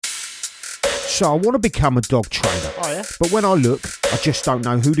So I want to become a dog trainer. Oh, yeah? But when I look, I just don't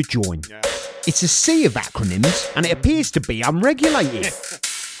know who to join. Yeah. It's a sea of acronyms, and it appears to be unregulated.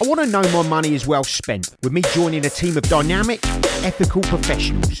 I want to know my money is well spent, with me joining a team of dynamic, ethical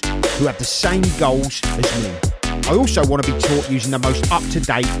professionals who have the same goals as me. I also want to be taught using the most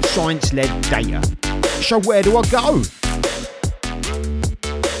up-to-date, science-led data. So where do I go?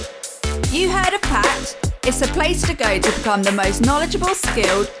 You heard of PACT? It's a place to go to become the most knowledgeable,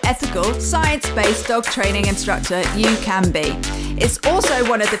 skilled, ethical, science-based dog training instructor you can be. It's also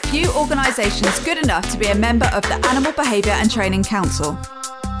one of the few organisations good enough to be a member of the Animal Behaviour and Training Council.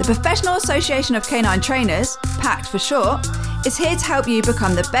 The Professional Association of Canine Trainers, PACT for short, is here to help you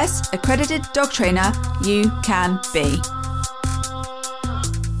become the best accredited dog trainer you can be.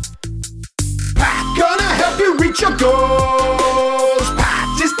 PACT gonna help you reach your goals.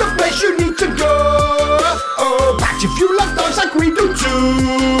 PACT is the place you need to go. Oh, PACT, if you love dogs like we do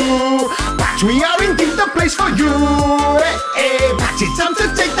too. PACT, we are indeed the place for you. Hey, PACT, it's time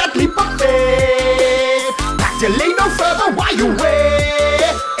to take that leap of faith. PACT, delay no further while you wait.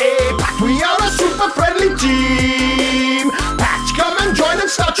 Hey, PACT, we are a super friendly team. PACT, come and join and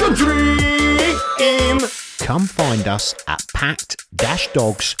start your dream. Come find us at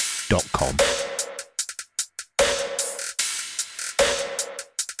pact-dogs.com.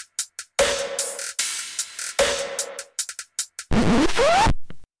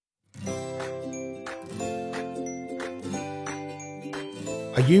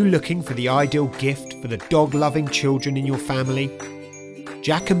 Are you looking for the ideal gift for the dog-loving children in your family?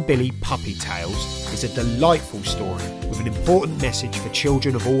 Jack and Billy Puppy Tales is a delightful story with an important message for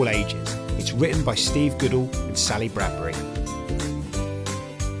children of all ages. It's written by Steve Goodall and Sally Bradbury.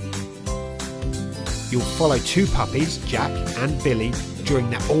 You'll follow two puppies, Jack and Billy, during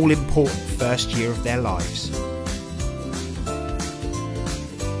their all-important first year of their lives.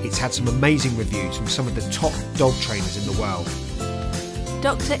 It's had some amazing reviews from some of the top dog trainers in the world.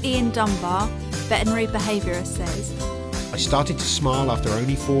 Dr. Ian Dunbar, veterinary behaviourist, says, I started to smile after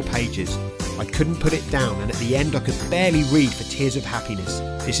only 4 pages. I couldn't put it down, and at the end I could barely read for tears of happiness.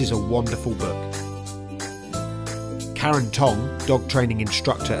 This is a wonderful book. Karen Tong, dog training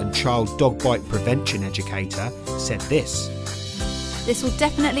instructor and child dog bite prevention educator, said this. This will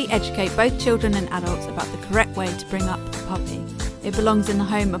definitely educate both children and adults about the correct way to bring up a puppy. It belongs in the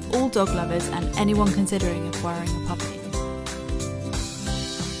home of all dog lovers and anyone considering acquiring a puppy.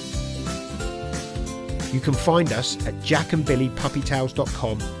 You can find us at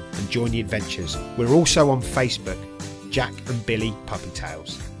jackandbillypuppytales.com and join the adventures. We're also on Facebook, Jack and Billy Puppy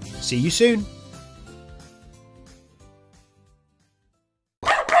Tales. See you soon.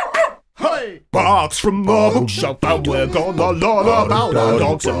 Hey! Barks from the bookshop and we're gonna learn about our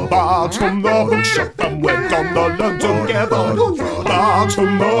dogs. And barks from the bookshop and we're gonna learn together. Barks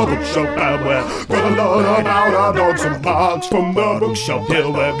from the bookshop and we're gonna learn about our dogs. And barks from the bookshop, here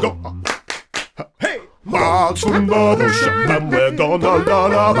we go. Hey! Barks from the bookshop and we're gonna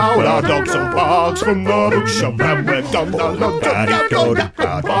learn about our dogs. And barks from the bookshop and we're gonna learn together.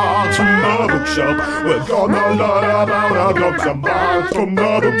 Barks from the bookshop, we're gonna learn about our dogs. And barks from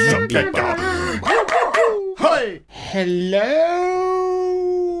the bookshop, hey! Hello.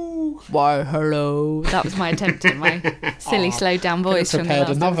 Why, hello. That was my attempt at my silly slowed down voice from the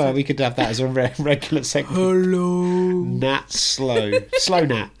last episode. We could have that as a regular segment. Hello. Nat slow. Slow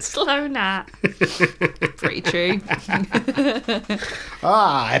Nat. Slow Nat. Pretty true.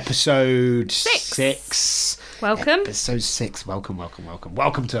 Episode 6. 6. Welcome. Episode 6. Welcome.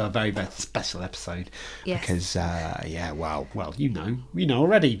 Welcome to a very, very special episode. Yes. Because, well, you know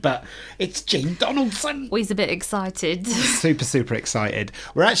already, but it's Gene Donaldson. We's a bit excited. Super excited.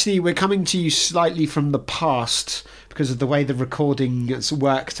 We're coming to you slightly from the past because of the way the recording has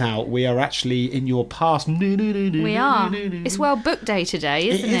worked out. We are actually in your past. We are. It's World Book Day today,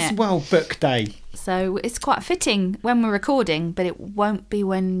 isn't it? It is World Book Day. So it's quite fitting when we're recording, but it won't be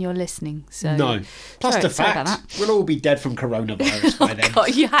when you're listening. So no. Plus the fact, we'll all be dead from coronavirus by then.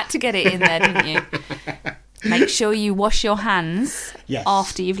 God, you had to get it in there, didn't you? Make sure you wash your hands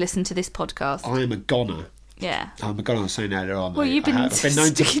after you've listened to this podcast. I am a goner. Yeah. I'm a goner. I was saying earlier on. Well, you've been I've been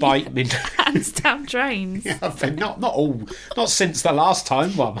known to bite me. Hands down drains. Yeah, I've been not since the last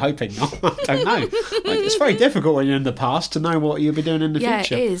time. Well, I'm hoping not. I don't know. It's very difficult when you're in the past to know what you'll be doing in the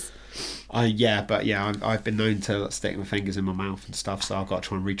future. Yeah, it is. I've been known to stick my fingers in my mouth and stuff, so I've got to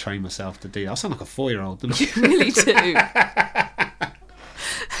try and retrain myself to do that. I sound like a 4-year-old, don't I? You really do.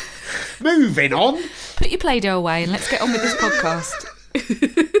 Moving on. Put your Play-Doh away and let's get on with this podcast.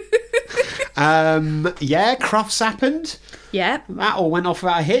 Crufts happened. Yeah. That all went off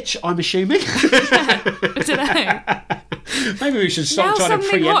without a hitch, I'm assuming. I don't know. Maybe we should start trying to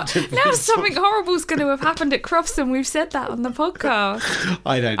preempt it. Now something horrible's going to have happened at Crofts, and we've said that on the podcast.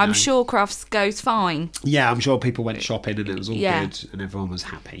 I don't know. I'm sure Crofts goes fine. Yeah, I'm sure people went shopping and it was all Yeah. good and everyone was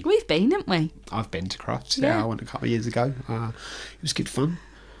happy. We've been, haven't we? I've been to Crofts. Yeah, I went a couple of years ago. It was good fun.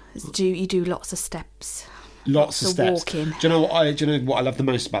 You do lots of steps. Lots of steps. Walking. Do you know what I loved the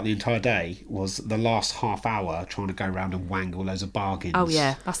most about the entire day was the last half hour trying to go around and wangle loads of bargains. Oh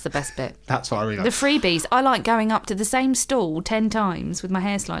yeah, that's the best bit. That's what I really The like. freebies. I like going up to the same stall 10 times with my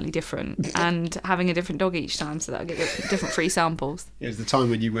hair slightly different and having a different dog each time so that I get different free samples. It was the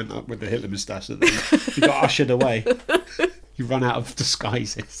time when you went up with the Hitler moustache that you got ushered away. You run out of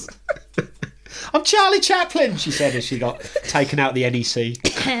disguises. I'm Charlie Chaplin, she said as she got taken out the NEC.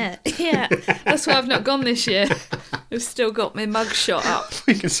 Yeah, that's why I've not gone this year. I've still got my mug shot up.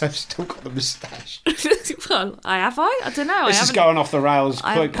 Because I've still got the moustache. Well, I don't know. This is going off the rails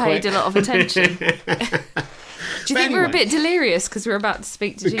I quite haven't paid quick. a lot of attention. Do you think we're a bit delirious because we're about to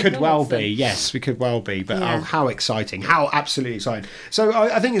speak to We Jean could well Donaldson? be, yes, we could well be. But Yeah. how exciting, how absolutely exciting. So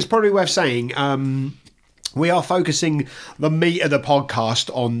I think it's probably worth saying we are focusing the meat of the podcast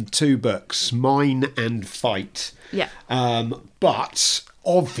on 2 books, Mine and Fight. Yeah. But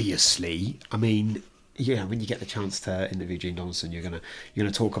obviously, I mean, yeah, when you get the chance to interview Jean Donaldson, you're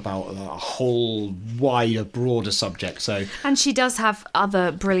gonna talk about a whole wider, broader subject. So, And she does have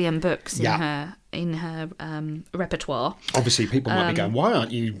other brilliant books Yeah. in her repertoire. obviously, people might be going, "Why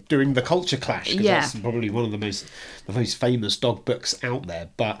aren't you doing the Culture Clash?" Because Yeah. that's probably one of the most famous dog books out there.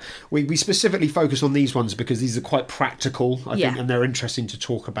 But we specifically focus on these ones because these are quite practical, I Yeah. think, and they're interesting to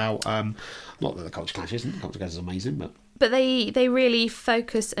talk about. Not that the Culture Clash isn't. The Culture Clash is amazing, but they really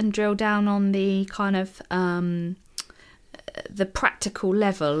focus and drill down on the kind of the practical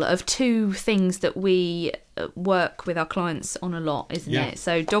level of 2 things that we work with our clients on a lot, isn't Yeah. it?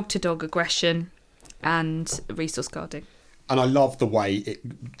 So dog-to-dog aggression and resource guarding. And I love the way it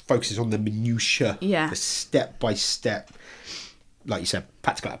focuses on the minutiae, Yeah. the step-by-step, like you said,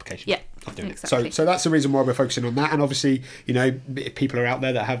 practical application. Yeah, Of doing exactly. it. So that's the reason why we're focusing on that. And obviously, if people are out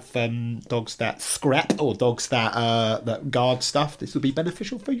there that have dogs that scrap or dogs that guard stuff, this will be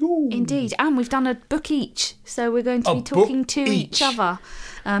beneficial for you. Indeed, and we've done a book each, so we're going to A be talking book to each. each other,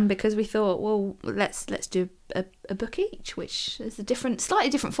 because we thought, well, let's do a book each, which is a slightly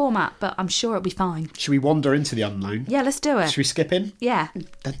different format, but I'm sure it'll be fine. Should we wander into the unknown? Yeah, let's do it. Should we skip in? Yeah,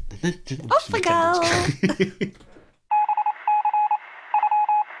 off we go.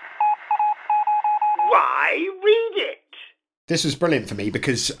 Why read it? This was brilliant for me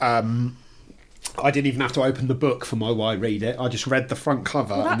because I didn't even have to open the book for my why read it. I just read the front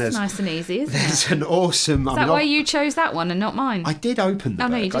cover. Well, and that's there's nice and easy, isn't there's it? an awesome. Is that why you chose that one and not mine? I did open the Oh,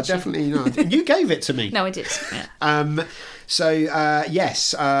 book. no, you did, I definitely you gave it to me. No, I did. Yeah.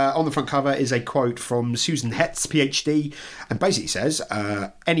 Yes, on the front cover is a quote from Susan Hetz, PhD, and basically says,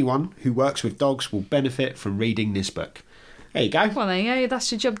 anyone who works with dogs will benefit from reading this book. There you go. Well, there you go.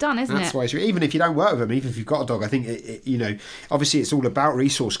 That's your job done, isn't That's it? why even if you don't work with them, even if you've got a dog, I think obviously it's all about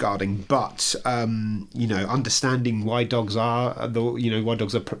resource guarding, but understanding why dogs are have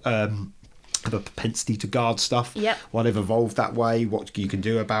a propensity to guard stuff. Yep. Why they've evolved that way, what you can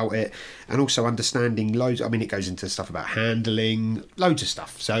do about it, and also understanding loads. I mean, it goes into stuff about handling, loads of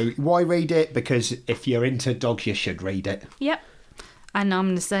stuff. So why read it? Because if you're into dogs, you should read it. Yep. And I'm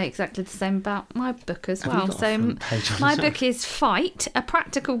going to say exactly the same about my book as Have you well. got a So front page on my this? book is Fight, a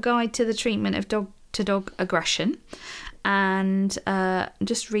practical guide to the treatment of dog-to-dog aggression. And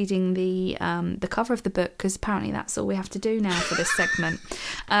just reading the cover of the book, because apparently that's all we have to do now for this segment.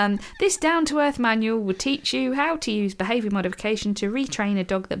 This down-to-earth manual will teach you how to use behaviour modification to retrain a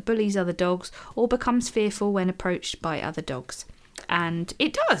dog that bullies other dogs or becomes fearful when approached by other dogs. And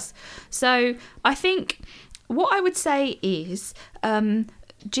it does. So I think what I would say is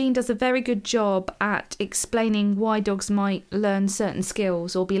Jean does a very good job at explaining why dogs might learn certain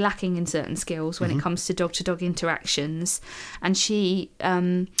skills or be lacking in certain skills when it comes to dog-to-dog interactions. And she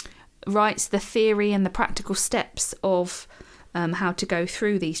writes the theory and the practical steps of how to go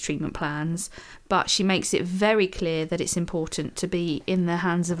through these treatment plans, but she makes it very clear that it's important to be in the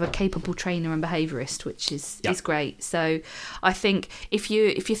hands of a capable trainer and behaviourist, which is great. So I think if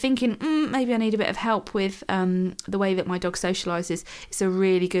you're thinking maybe I need a bit of help with the way that my dog socialises, it's a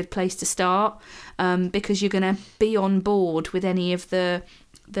really good place to start, because you're going to be on board with any of the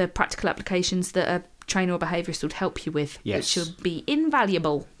practical applications that a trainer or behaviourist would help you with, Yes. which will be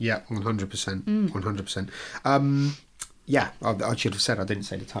invaluable. Yeah, 100%. 100%. Yeah, I should have said, I didn't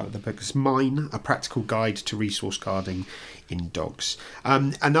say the title of the book. It's Mine, a practical guide to resource guarding in dogs.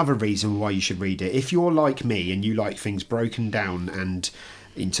 Another reason why you should read it, if you're like me and you like things broken down and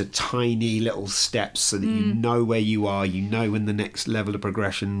into tiny little steps so that you know where you are, you know when the next level of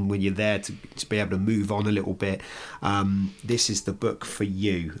progression, when you're there to be able to move on a little bit. This is the book for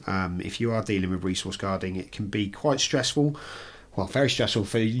you. If you are dealing with resource guarding, it can be quite stressful. Well, very stressful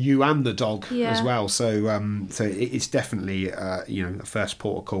for you and the dog as well. So it's definitely a first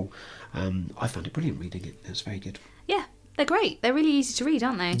port of call. I found it brilliant reading it. It was very good. Yeah, they're great. They're really easy to read,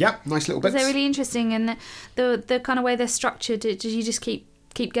 aren't they? Yep, nice little bits. They're really interesting, and the kind of way they're structured, you just keep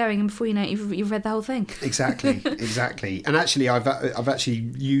going, and before you know it, you've read the whole thing. Exactly. And actually, I've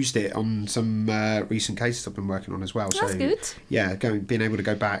actually used it on some recent cases I've been working on as well. That's good. Yeah, being able to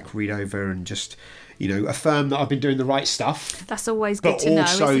go back, read over, and just affirm that I've been doing the right stuff. That's always good to know,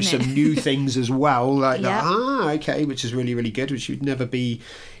 but also isn't it? some new things as well, like okay, which is really, really good, which you'd never be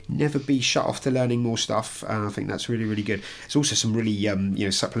shut off to learning more stuff. I think that's really, really good. There's also some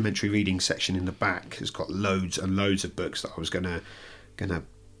really supplementary reading section in the back. It's got loads and loads of books that I was gonna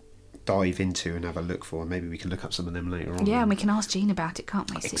dive into and have a look for. Maybe we can look up some of them later on. Yeah, and we can ask Jean about it, can't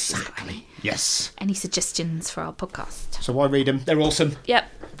we? Exactly. Yes. Any suggestions for our podcast? So why read them? They're awesome. Yep,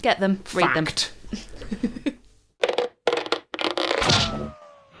 get them, read them.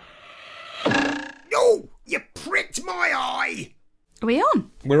 No, you pricked my eye. Are we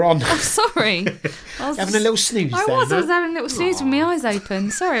on? We're on. Oh, sorry. I was having a little snooze. I was having a little snooze with my eyes open.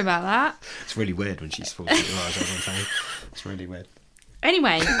 Sorry about that. It's really weird when she's falling with her eyes open. It's really weird.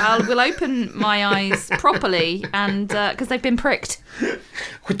 Anyway, we'll open my eyes properly, and because they've been pricked.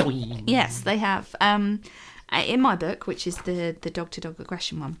 Yes, they have. In my book, which is the dog-to-dog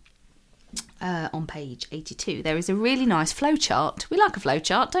aggression one, on page 82, there is a really nice flowchart. We like a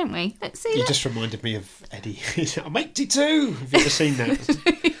flowchart, don't we? Let's see. You just reminded me of Eddie. I'm 82. Have you ever seen that?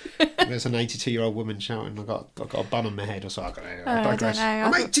 There's an 82-year-old woman shouting, I've got a bun on my head, or so. I digress. I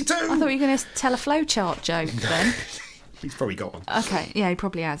don't know. I'm 82. I thought you were going to tell a flowchart joke then. He's probably got one. Okay, yeah, he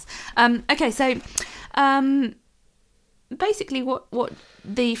probably has. Okay, so basically what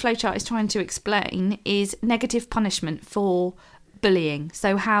the flowchart is trying to explain is negative punishment for bullying.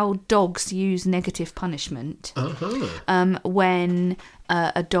 So how dogs use negative punishment when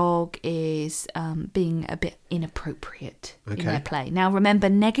a dog is being a bit inappropriate in their play. Now, remember,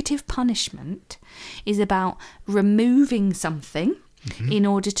 negative punishment is about removing something in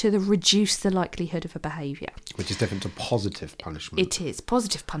order to reduce the likelihood of a behaviour. Which is different to positive punishment. It is.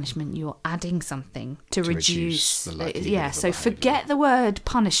 Positive punishment, you're adding something to reduce the likelihood of a so behaviour. forget the word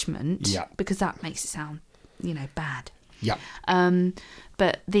punishment, because that makes it sound, bad. Yeah.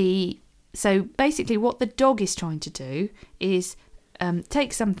 So basically what the dog is trying to do is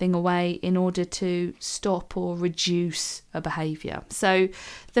take something away in order to stop or reduce a behaviour. So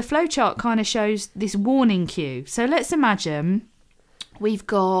the flowchart kind of shows this warning cue. So let's imagine we've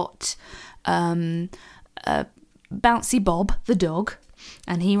got Bouncy Bob, the dog,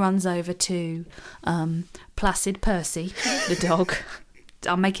 and he runs over to Placid Percy, the dog.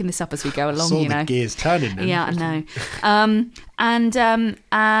 I'm making this up as we go along, Saw the gears turning then. Yeah, I know. And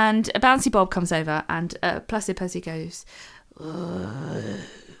Bouncy Bob comes over, and Placid Percy goes,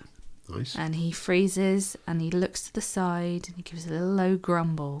 nice. And he freezes, and he looks to the side, and he gives a little low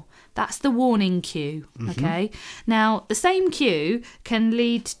grumble. That's the warning cue, okay? Now, the same cue can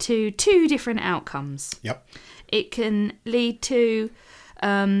lead to two different outcomes. Yep. It can lead to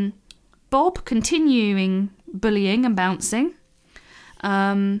Bob continuing bullying and bouncing,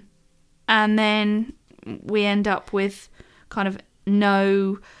 and then we end up with kind of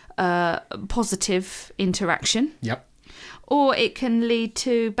no positive interaction. Yep. Or it can lead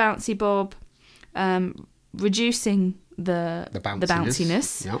to Bouncy Bob reducing the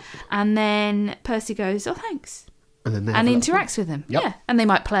bounciness. Yep. And then Percy goes, oh, thanks. And interacts with him. Yep. Yeah. And they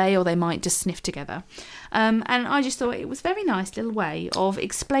might play, or they might just sniff together. And I just thought it was a very nice little way of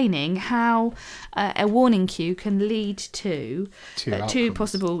explaining how a warning cue can lead to two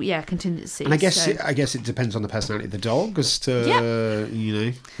possible contingencies. And I guess it depends on the personality of the dog as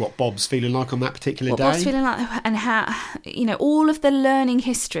to what Bob's feeling like on that particular day. What Bob's feeling like, and how all of the learning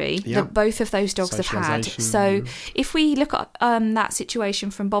history that both of those dogs have had. So if we look at that situation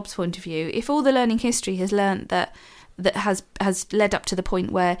from Bob's point of view, if all the learning history has learnt that has led up to the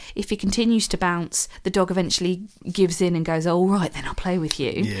point where if he continues to bounce, the dog eventually gives in and goes, all right, then I'll play with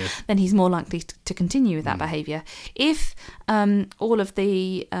you, then he's more likely to continue with that behaviour. If all of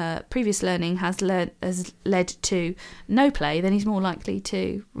the previous learning has led to no play, then he's more likely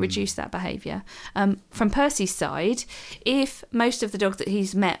to reduce that behaviour. From Percy's side, if most of the dogs that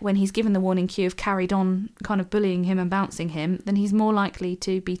he's met when he's given the warning cue have carried on kind of bullying him and bouncing him, then he's more likely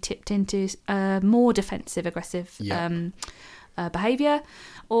to be tipped into more defensive, aggressive behaviour.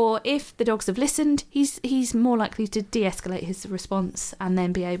 Or if the dogs have listened, he's more likely to de-escalate his response and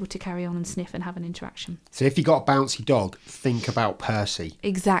then be able to carry on and sniff and have an interaction. So if you've got a bouncy dog, think about Percy.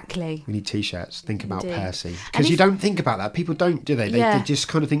 Exactly. We need T-shirts. Think about Indeed. Percy. Because you don't think about that. People don't, do they? They just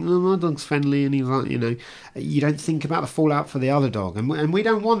kind of think, oh, my dog's friendly and he's like, you don't think about the fallout for the other dog. And we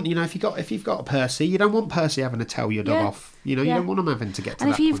don't want, if you've got a Percy, you don't want Percy having to tell your dog off. You don't want them having to get to that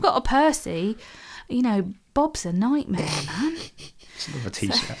And if you've point. got a Percy, Bob's a nightmare, man. It's another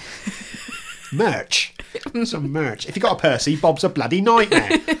T-shirt. Merch. Some merch. If you've got a Percy, Bob's a bloody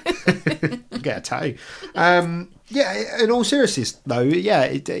nightmare. Get a tattoo. In all seriousness, though,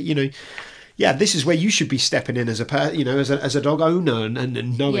 this is where you should be stepping in as a dog owner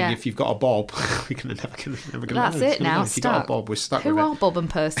and knowing if you've got a Bob. We're never gonna That's know. it now. If you've got a Bob, we're stuck Who with are it. Bob and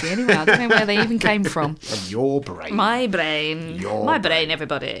Percy anyway? I don't know where they even came from. From your brain. My brain. My brain,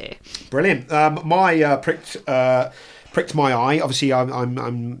 everybody. Brilliant. My pricked my eye. Obviously,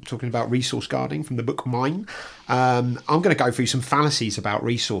 I'm talking about resource guarding from the book Mine. I'm going to go through some fallacies about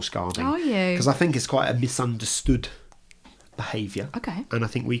resource guarding. Are you? Because I think it's quite a misunderstood behaviour. Okay. And I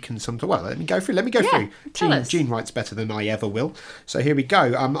think we can sometimes... Well, let me go through. Tell us. Jean writes better than I ever will. So here we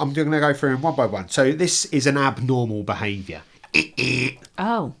go. I'm going to go through them one by one. So this is an abnormal behaviour.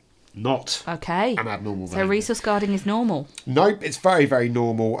 Oh. Not Okay. an abnormal So behaviour. resource guarding is normal. Nope, it's very, very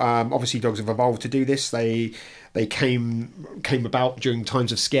normal. Obviously, dogs have evolved to do this. They came about during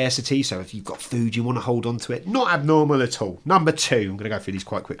times of scarcity. So if you've got food, you want to hold on to it. Not abnormal at all. Number 2, I'm going to go through these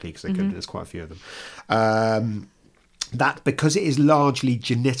quite quickly because there's quite a few of them. That because it is largely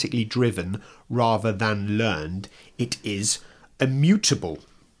genetically driven rather than learned, it is immutable.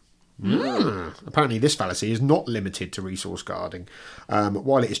 Apparently this fallacy is not limited to resource guarding.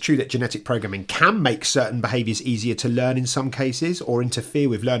 While it is true that genetic programming can make certain behaviours easier to learn in some cases or interfere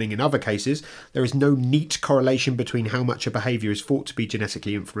with learning in other cases, there is no neat correlation between how much a behaviour is thought to be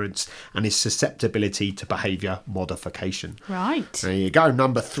genetically influenced and its susceptibility to behaviour modification. Right. There you go.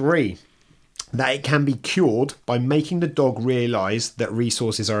 Number 3. That it can be cured by making the dog realise that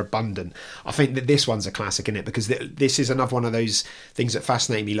resources are abundant. I think that this one's a classic, isn't it? Because this is another one of those things that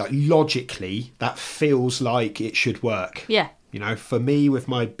fascinate me. Like, logically, that feels like it should work. Yeah. For me, with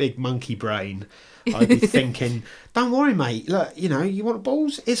my big monkey brain, I'd be thinking, don't worry, mate. Look, you want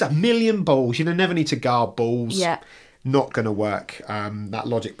balls? Here's 1,000,000 balls. You never need to guard balls. Yeah. Not going to work. That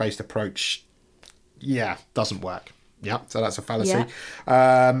logic-based approach, doesn't work. Yeah, so that's a fallacy.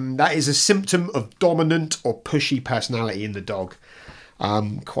 Yeah. That is a symptom of dominant or pushy personality in the dog.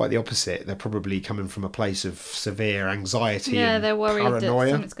 Quite the opposite. They're probably coming from a place of severe anxiety and they're worried paranoia.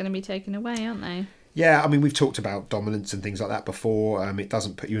 that something's going to be taken away, aren't they? Yeah, I mean, we've talked about dominance and things like that before. It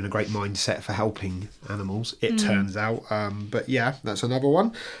doesn't put you in a great mindset for helping animals, it turns out. But yeah, that's another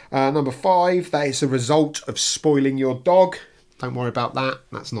one. Number 5, that is a result of spoiling your dog. Don't worry about that.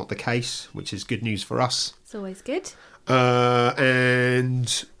 That's not the case, which is good news for us. It's always good. Let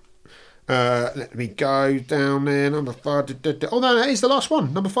me go down there. Number 5. Oh no, that is the last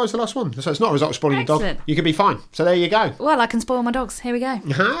one. Number 5 is the last one. So it's not a result of spoiling your dog. Excellent. You can be fine. So there you go. Well, I can spoil my dogs. Here we go.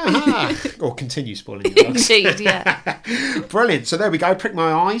 Or continue spoiling your dogs. Indeed, yeah. Brilliant. So there we go. Prick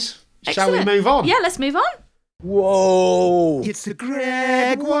my eyes. Shall we Excellent. move on? Yeah, let's move on. Whoa! It's the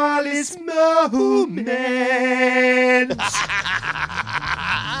Greg Wallace moment.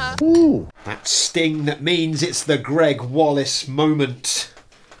 Ooh, that sting that means it's the Greg Wallace moment.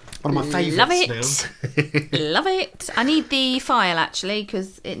 One of my favourites now. Love it. I need the file, actually,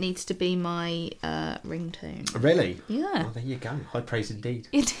 because it needs to be my ringtone. Really? Yeah. Oh, there you go. High praise indeed.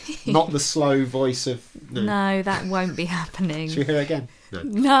 Indeed. Not the slow voice of... No, that won't be happening. Should we hear it again? No.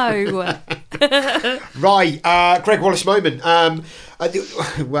 No. Right, Greg Wallace moment. Well,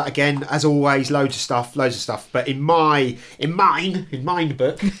 again, as always, loads of stuff. But in mine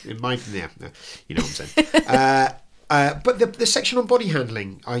book, yeah, you know what I'm saying. But the section on body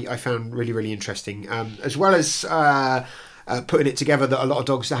handling, I found really, really interesting. As well as putting it together that a lot of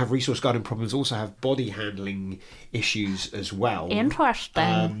dogs that have resource guarding problems also have body handling issues as well.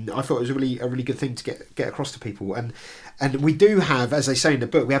 Interesting. I thought it was a really good thing to get across to people. And we do have, as they say in the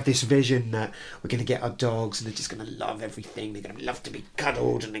book, we have this vision that we're going to get our dogs and they're just going to love everything. They're going to love to be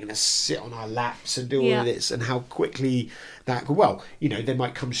cuddled and they're going to sit on our laps and do all of this. And how quickly that, well, they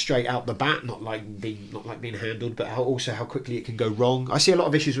might come straight out the bat, not like being handled, but how quickly it can go wrong. I see a lot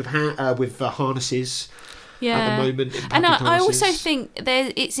of issues with harnesses. At the moment, and I also think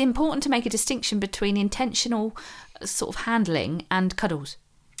it's important to make a distinction between intentional sort of handling and cuddles.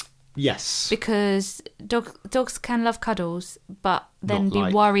 Yes. Because dogs can love cuddles, but then Not be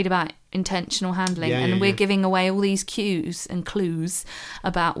like- worried about intentional handling, Yeah, and yeah, we're yeah. giving away all these cues and clues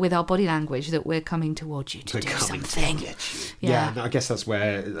about with our body language that we're coming towards you to They're do coming to something. get you. Yeah. And I guess that's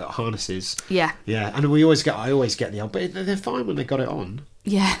where harnesses. Yeah. Yeah, and I always get the old, but they're fine when they got it on.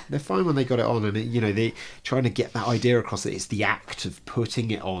 Yeah. They're fine when they got it on, and they trying to get that idea across that it's the act of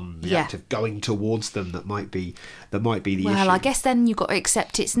putting it on, the act of going towards them that might be the issue. Well, I guess then you've got to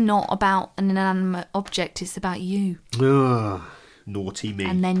accept it's not about an inanimate object; it's about you. Ugh, naughty me.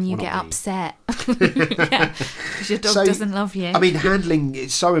 And then you Well, get not me. upset because your dog doesn't love you. I mean, handling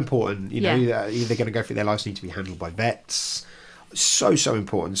is so important. Yeah. They're going to go through their lives need to be handled by vets. So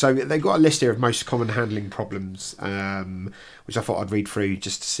important. So they've got a list here of most common handling problems, which I thought I'd read through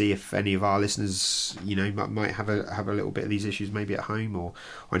just to see if any of our listeners, might have a little bit of these issues maybe at home or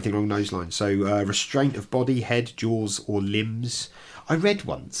anything along those lines. So restraint of body, head, jaws, or limbs. I read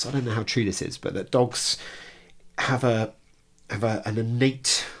once, I don't know how true this is, but that dogs have an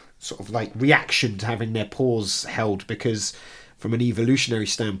innate sort of like reaction to having their paws held, because from an evolutionary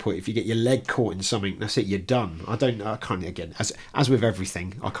standpoint, if you get your leg caught in something, that's it, you're done. I can't, again, as with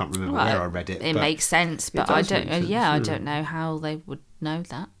everything, I can't remember where I read it. It but makes sense, but I don't. I don't know how they would know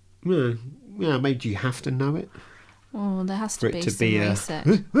that. Yeah, maybe do you have to know it? Well, there has to For be it to some be research.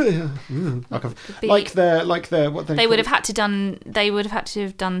 like the what They would have had to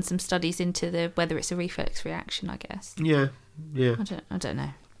have done some studies into whether it's a reflex reaction, I guess. Yeah. I don't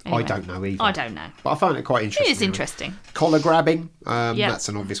know. I don't know either. I don't know. But I find it quite interesting. It is interesting. Collar grabbing, that's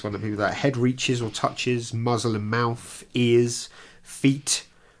an obvious one that people that head reaches or touches, muzzle and mouth, ears, feet,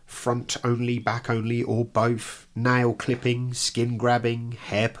 front only, back only, or both, nail clipping, skin grabbing,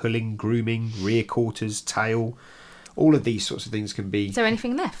 hair pulling, grooming, rear quarters, tail. All of these sorts of things can be Is there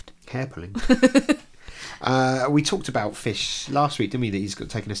anything left? hair pulling. We talked about Fish last week, didn't we? That he's got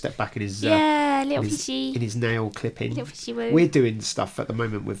taken a step back in his little fishy. in his nail clipping. Little fishy woo. We're doing stuff at the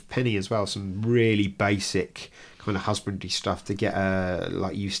moment with Penny as well. Some really basic kind of husbandry stuff to get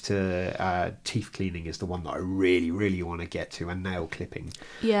used to. Teeth cleaning is the one that I really, really want to get to, and nail clipping.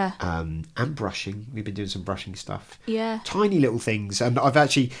 Yeah. And brushing. We've been doing some brushing stuff. Yeah. Tiny little things, and I've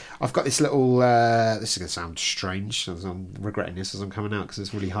got this little. This is going to sound strange, as I'm regretting this as I'm coming out because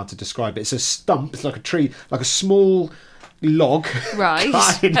it's really hard to describe. It's a stump. It's like a tree, like a small log. Right.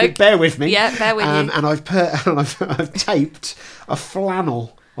 Okay. Bear with me. Yeah, bear with you. And I've taped a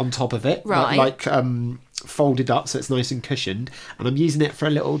flannel on top of it, Right. like folded up so it's nice and cushioned, and I'm using it for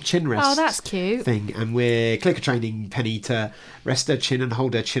a little chin rest. Oh, that's cute. Thing, and we're clicker training Penny to rest her chin and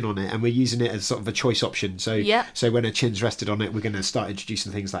hold her chin on it, and we're using it as sort of a choice option. So, so when her chin's rested on it, we're going to start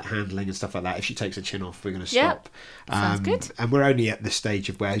introducing things like handling and stuff like that. If she takes her chin off, we're going to stop. Sounds good. And we're only at the stage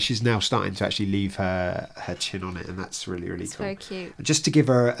of where she's now starting to actually leave her chin on it, and that's really, really cool. Very cute. Just to give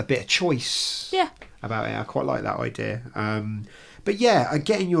her a bit of choice. Yeah. About it, I quite like that idea. But yeah,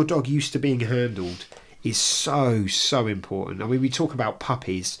 getting your dog used to being handled is so important. I mean, we talk about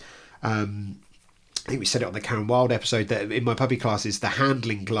puppies. I think we said it on the Karen Wild episode that in my puppy classes, the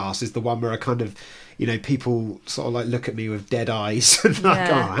handling class is the one where I kind of, people sort of like look at me with dead eyes and like,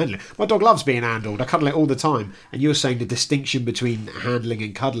 handling. My dog loves being handled. I cuddle it all the time. And you're saying the distinction between handling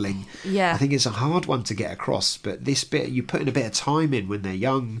and cuddling. Yeah. I think it's a hard one to get across, but this bit, you put in a bit of time in when they're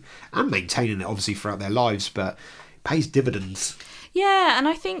young and maintaining it obviously throughout their lives, but it pays dividends. Yeah, and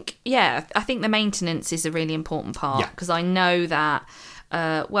I think the maintenance is a really important part because I know that,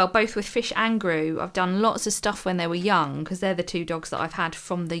 both with Fish and Gru, I've done lots of stuff when they were young because they're the two dogs that I've had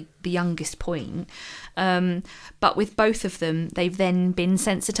from the youngest point. But with both of them, they've then been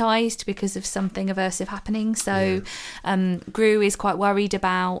sensitised because of something aversive happening. So Gru is quite worried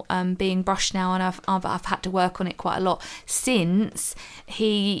about being brushed now, and I've had to work on it quite a lot since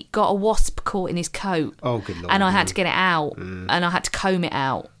he got a wasp caught in his coat. Oh, good Lord. And I had to get it out, and I had to comb it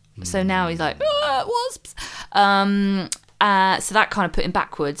out. So now he's like, wasps. So that kind of put him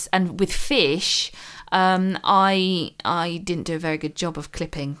backwards. And with Fish, I didn't do a very good job of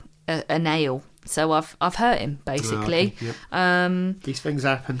clipping a nail. So I've hurt him basically. These things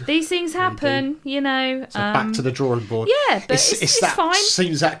happen. These things happen, So back to the drawing board. Yeah, but it's that fine.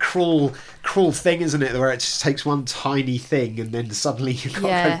 Seems that cruel thing, isn't it? Where it just takes one tiny thing and then suddenly you've got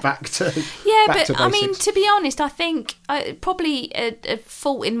to go back to back to basics. I mean, to be honest, I think probably a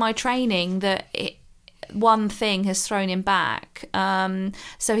fault in my training that one thing has thrown him back.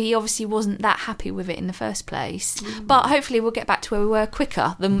 So he obviously wasn't that happy with it in the first place. But hopefully we'll get back to where we were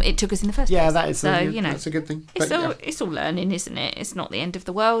quicker than it took us in the first place. Yeah, that is that's a good thing. It's all learning, isn't it? It's not the end of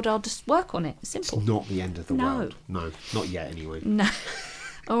the world. I'll just work on it. Simple. It's not the end of the world. No, not yet anyway. No.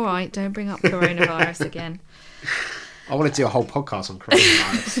 All right, don't bring up coronavirus again. I want to do a whole podcast on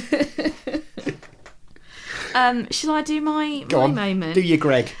coronavirus. Shall I do my Go on, moment? do your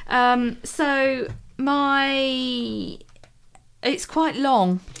Greg. So it's quite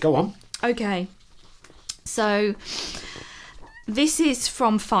long. Go on. Okay. So this is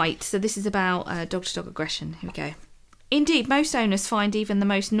from Fight. So this is about dog-to-dog aggression. Here we go. Indeed, most owners find even the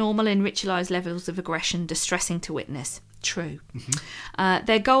most normal and ritualised levels of aggression distressing to witness. True.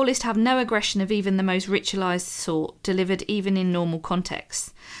 Their goal is to have no aggression of even the most ritualised sort delivered even in normal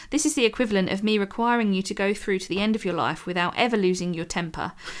contexts. This is the equivalent of me requiring you to go through to the end of your life without ever losing your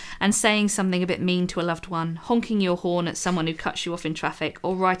temper and saying something a bit mean to a loved one, honking your horn at someone who cuts you off in traffic,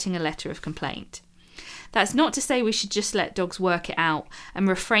 or writing a letter of complaint. That's not to say we should just let dogs work it out and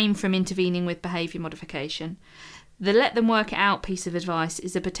refrain from intervening with behaviour modification. The let them work it out piece of advice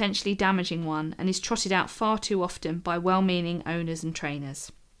is a potentially damaging one and is trotted out far too often by well-meaning owners and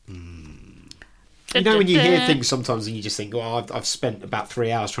trainers. You know when you hear things sometimes and you just think, well, I've spent about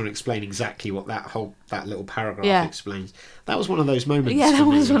 3 hours trying to explain exactly what that little paragraph explains. That was one of those moments. Yeah, that for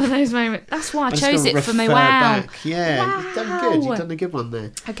was me. one of those moments. That's why I just chose gotta it for me. refer Wow. back. Yeah, Wow. you've done good. You've done a good one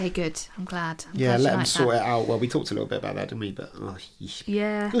there. Okay, good. I'm glad. I'm Yeah, glad you let them like sort that. it out. Well, we talked a little bit about that, didn't we? But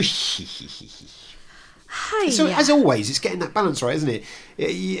Yeah. So Hey. as always, it's getting that balance right, isn't it?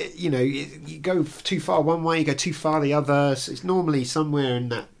 You know, you go too far one way, you go too far the other. So it's normally somewhere in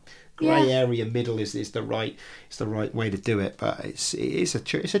that grey area middle is the right way to do it. But it's a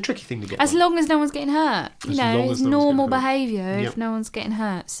tricky thing to get. As right. long as no one's getting hurt, As long it's as no one's normal getting hurt. behaviour Yep. if no one's getting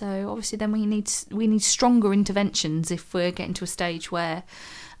hurt. So obviously, then we need stronger interventions if we're getting to a stage where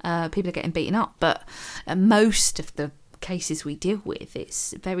people are getting beaten up. But most of the cases we deal with,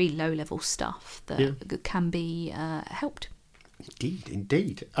 it's very low level stuff that can be helped.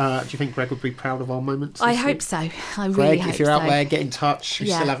 Indeed. Do you think Greg would be proud of our moments? I this hope week? so. I really Greg, hope if you're so. out there, get in touch. We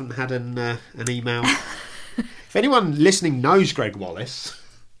Yeah. still haven't had an email. If anyone listening knows Greg Wallace,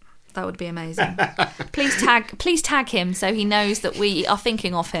 That would be amazing. Please tag him so he knows that we are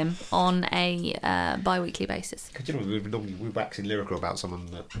thinking of him on a bi-weekly basis. because you know we're waxing lyrical about someone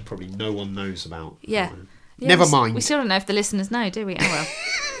that probably no one knows about. Yeah. Never mind. We still don't know if the listeners know, do we? Oh well.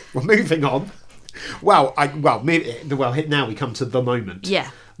 Well, moving on. Now we come to the moment. Yeah.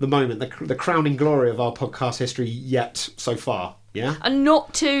 The moment, the crowning glory of our podcast history yet so far. Yeah. And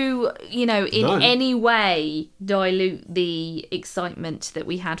not to, in No. any way dilute the excitement that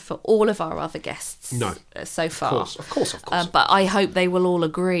we had for all of our other guests No. So far. Of course. But I hope they will all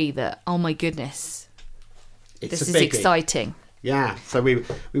agree that, oh my goodness, It's this a is biggie. exciting. Yeah, so we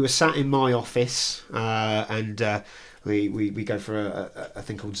were sat in my office and we go for a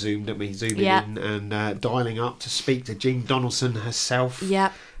thing called Zoom, don't we? Zooming Yeah. in and dialing up to speak to Jean Donaldson herself.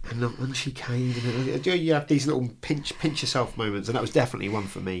 Yep. And when she came, you have these little pinch yourself moments, and that was definitely one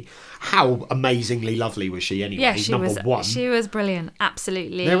for me. How amazingly lovely was she anyway? Yeah, she Number one. She was brilliant.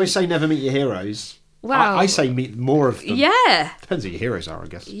 Absolutely. They always say never meet your heroes. Well, I say meet more of them. Yeah. Depends who your heroes are, I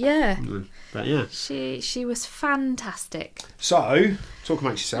guess. Yeah. But yeah. She was fantastic. So, talk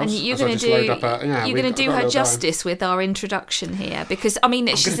amongst yourselves. And you're as I going just to load do up a- you're going to do her justice with our introduction here, because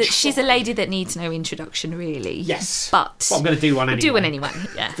she's a lady that needs no introduction really. Yes. But I'm going to do one anyway. do one anyway.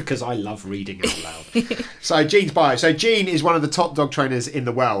 Yeah. Because I love reading out loud. So Jean's bio. So Jean is one of the top dog trainers in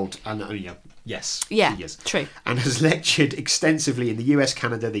the world, and yes, Yeah, she is. true. And has lectured extensively in the US,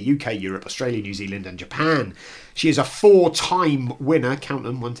 Canada, the UK, Europe, Australia, New Zealand, and Japan. She is a 4-time winner, count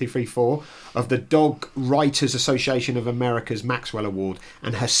them, 1, 2, 3, 4, of the Dog Writers Association of America's Maxwell Award,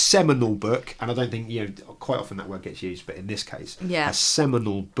 and her seminal book, and I don't think, quite often that word gets used, but in this case, her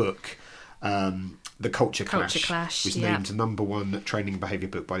seminal book, The Culture Clash, was named #1 training behaviour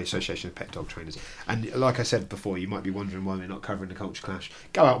book by the Association of Pet Dog Trainers. And like I said before, you might be wondering why we're not covering The Culture Clash.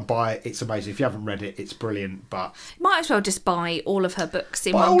 Go out and buy it. It's amazing. If you haven't read it, it's brilliant. But Might as well just buy all of her books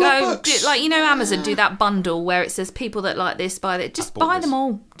in Buy one all her go. books. Amazon do that bundle where it says people that like this buy that. Just buy them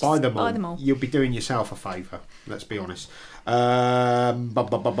all. Buy them all. You'll be doing yourself a favour. Let's be honest. Her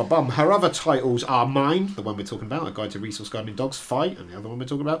other titles are mine, the one we're talking about, A Guide to Resource Guarding Dogs, Fight, and the other one we're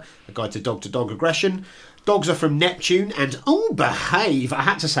talking about, A Guide to Dog Aggression. Dogs Are From Neptune, and Behave. I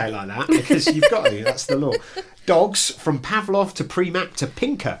had to say it like that because you've got to. That's the law. Dogs From Pavlov to Premack to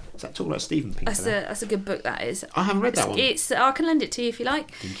Pinker. Is that talking about Stephen Pinker? That's a good book. That is. I haven't read that one. I can lend it to you if you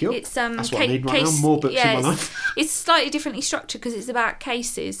like. Thank you. It's That's what I need right now. More books in my life. It's slightly differently structured because it's about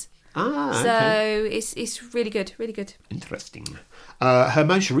cases. Okay. So it's really good, really good. Interesting. Her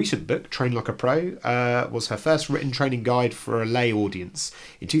most recent book, Train Like a Pro, was her first written training guide for a lay audience.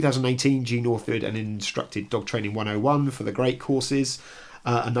 In 2018, Jean authored and instructed Dog Training 101 for the Great courses.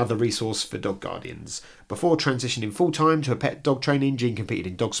 another resource for dog guardians. Before transitioning full-time to a pet dog training, Jean competed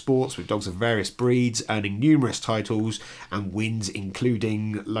in dog sports with dogs of various breeds, earning numerous titles and wins,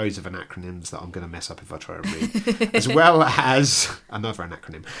 including loads of acronyms that I'm going to mess up if I try to read, as well as another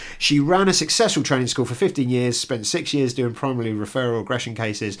acronym. She ran a successful training school for 15 years, spent 6 years doing primarily referral aggression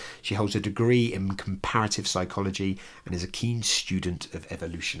cases. She holds a degree in comparative psychology and is a keen student of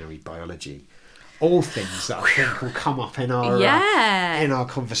evolutionary biology. All things that I think will come up in our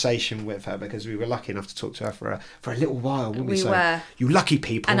conversation with her, because we were lucky enough to talk to her for a little while, weren't we? We were. You lucky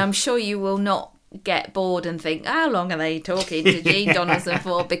people. And I'm sure you will not get bored and think, how long are they talking to Jean Donaldson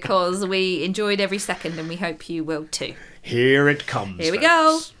for? Because we enjoyed every second, and we hope you will too. Here it comes. Here we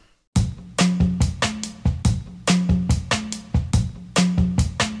go.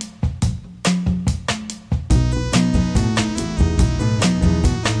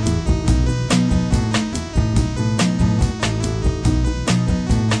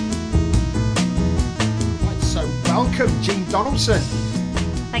 Welcome, Jean Donaldson.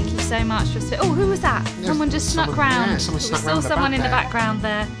 Thank you so much for. Oh, who was that? Someone just snuck round. Yeah, someone snuck round. We saw someone in the background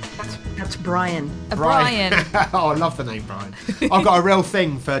there. That's Brian. Brian. Oh, I love the name Brian. I've got a real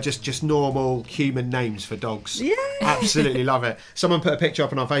thing for just normal human names for dogs. Yeah. Absolutely love it. Someone put a picture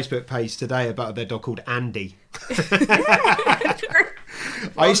up on our Facebook page today about their dog called Andy.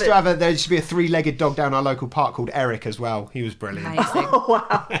 I used to have there used to be a 3-legged dog down our local park called Eric as well. He was brilliant. Amazing. Oh,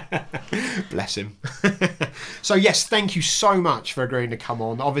 wow. Bless him. So yes, thank you so much for agreeing to come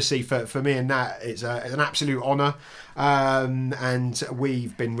on. Obviously for me and Nat, it's an absolute honour. And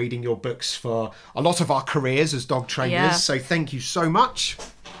we've been reading your books for a lot of our careers as dog trainers. Yeah. So thank you so much.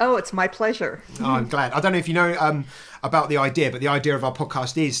 Oh, it's my pleasure. Oh, I'm glad. I don't know if you know about the idea, but the idea of our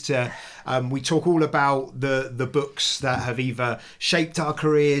podcast is to we talk all about the books that have either shaped our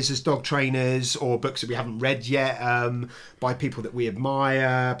careers as dog trainers or books that we haven't read yet, by people that we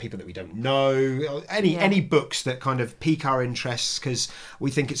admire, people that we don't know, any books that kind of pique our interests, because we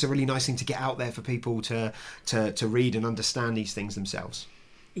think it's a really nice thing to get out there for people to read and understand these things themselves.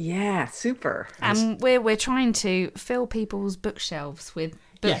 Yeah, super. And we're trying to fill people's bookshelves with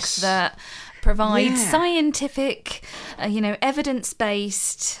books Yes. that provide Yeah. scientific,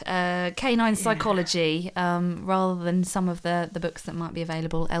 evidence-based canine psychology, rather than some of the books that might be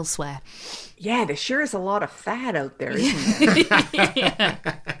available elsewhere. Yeah, there sure is a lot of fat out there, isn't there?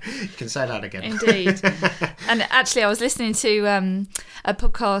 You can say that again. Indeed. And actually, I was listening to a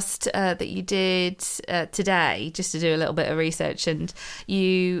podcast that you did today, just to do a little bit of research, and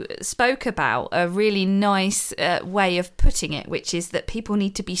you spoke about a really nice way of putting it, which is that people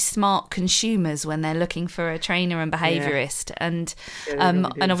need to be smart consumers when they're looking for a trainer and behaviourist, and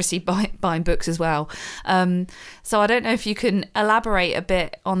and obviously buying books as well. So I don't know if you can elaborate a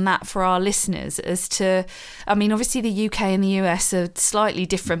bit on that for our listeners as to, I mean, obviously the UK and the US are slightly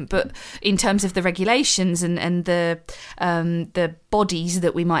different, but in terms of the regulations and the bodies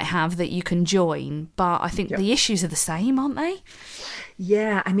that we might have that you can join, but I think the issues are the same, aren't they?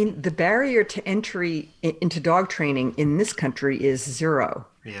 Yeah, I mean, the barrier to entry into dog training in this country is zero.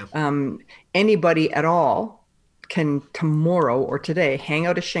 Yeah. Anybody at all can tomorrow or today hang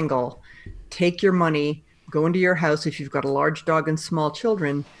out a shingle, take your money, go into your house if you've got a large dog and small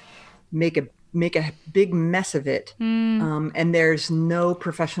children, make a big mess of it, and there's no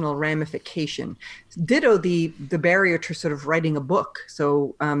professional ramification. Ditto the barrier to sort of writing a book.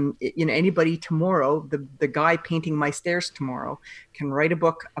 So anybody tomorrow, the guy painting my stairs tomorrow, can write a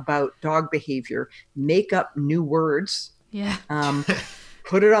book about dog behavior, make up new words,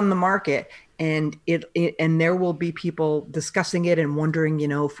 put it on the market, and and there will be people discussing it and wondering,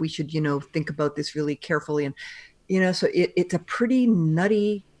 if we should, think about this really carefully, and so it's a pretty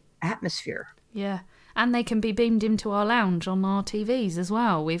nutty atmosphere. Yeah. And they can be beamed into our lounge on our TVs as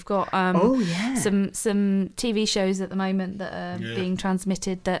well. We've got some TV shows at the moment that are being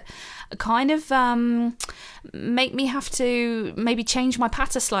transmitted that kind of make me have to maybe change my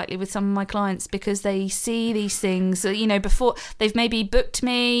patter slightly with some of my clients, because they see these things, before they've maybe booked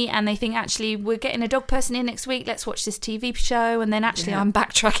me and they think, actually, we're getting a dog person in next week, let's watch this TV show. And then actually I'm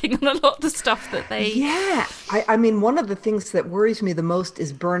backtracking on a lot of the stuff that they... Yeah. I mean, one of the things that worries me the most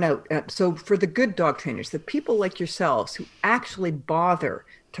is burnout. So for the good dog trainers, the people like yourselves who actually bother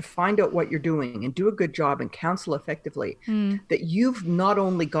to find out what you're doing and do a good job and counsel effectively, that you've not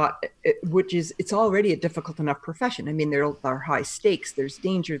only got, which is, it's already a difficult enough profession. I mean, there are high stakes, there's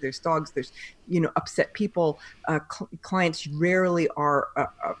danger, there's dogs, there's, upset people. Clients rarely are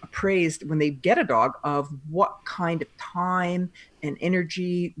appraised when they get a dog of what kind of time and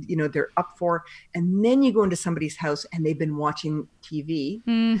energy, they're up for. And then you go into somebody's house and they've been watching TV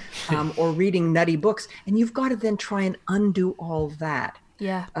or reading nutty books, and you've got to then try and undo all that.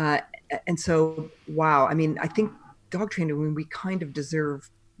 Yeah. And so, wow. I mean, I think dog training, we kind of deserve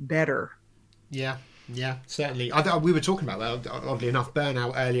better. Yeah, certainly. We were talking about that, oddly enough,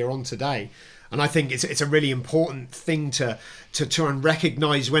 burnout earlier on today, and I think it's a really important thing to try and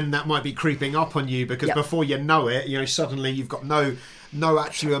recognise when that might be creeping up on you, because before you know it, suddenly you've got no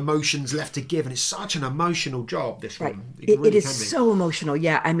actual emotions left to give, and it's such an emotional job, this one. It is so emotional.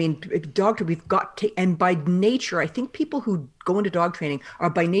 Yeah, I mean, doctor, we've got to, and by nature, I think people who go into dog training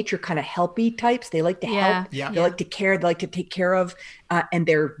are by nature kind of helpy types. They like to help. They like to care. They like to take care of, and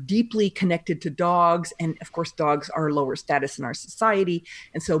they're deeply connected to dogs. And of course, dogs are lower status in our society.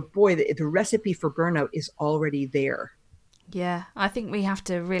 And so, boy, the recipe for burnout is already there. Yeah, I think we have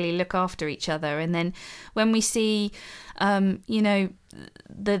to really look after each other. And then when we see, the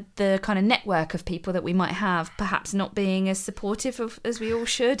kind of network of people that we might have perhaps not being as supportive as we all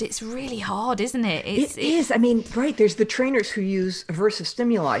should, it's really hard, isn't it? It is. I mean, right, there's the trainers who use aversive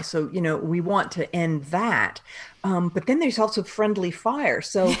stimuli. So, we want to end that. But then there's also friendly fire.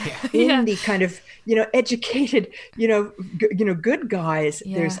 So in the kind of, educated, good guys,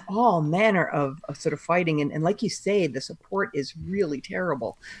 there's all manner of sort of fighting. And like you say, the support is really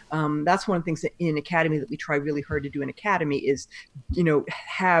terrible. That's one of the things that in Academy that we try really hard to do in Academy is,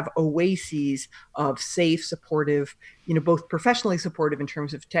 have oases of safe, supportive, both professionally supportive in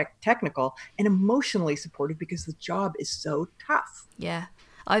terms of technical and emotionally supportive, because the job is so tough. Yeah.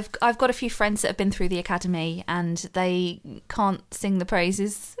 I've got a few friends that have been through the academy, and they can't sing the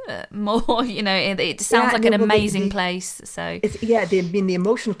praises more. It sounds like an amazing place. So the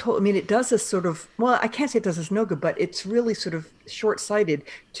emotional toll. I mean, it does us sort of. Well, I can't say it does us no good, but it's really sort of short-sighted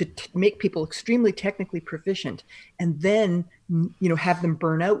to make people extremely technically proficient, and then have them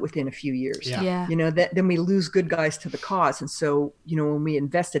burn out within a few years. Then we lose good guys to the cause. And so, when we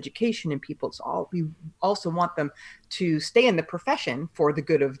invest education in people, we also want them to stay in the profession for the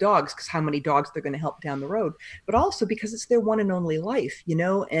good of dogs, because how many dogs they're going to help down the road, but also because it's their one and only life,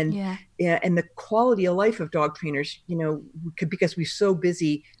 and the quality of life of dog trainers, because we're so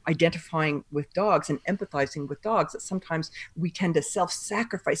busy identifying with dogs and empathizing with dogs that sometimes we tend to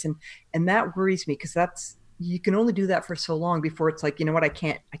self-sacrifice. And that worries me, because you can only do that for so long before it's like, I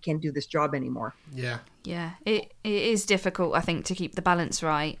can't do this job anymore. Yeah, it is difficult, I think, to keep the balance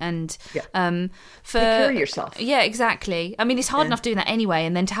right. And take care of yourself. Yeah, exactly. I mean, it's hard enough doing that anyway,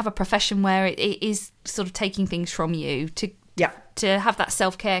 and then to have a profession where it is sort of taking things from you to have that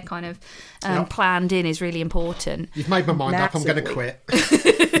self-care kind of planned in is really important. You've made my mind up. I'm going to quit.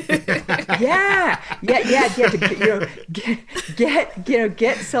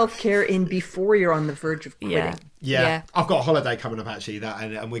 Get self-care in before you're on the verge of quitting. Yeah, I've got a holiday coming up actually,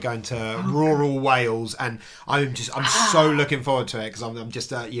 and we're going to rural Wales, and I'm so looking forward to it, because I'm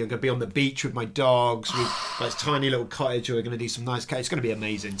just going to be on the beach with my dogs. We've got this tiny little cottage. We're going to do some nice cake. It's going to be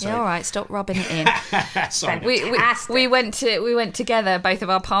amazing. So. Yeah, all right, stop rubbing it in. Sorry. We went together, both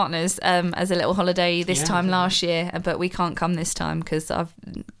of our partners, as a little holiday this time last year, but we can't come this time because I've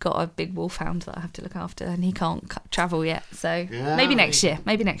got a big wolfhound that I have to look after, and he can't travel yet. So maybe next year.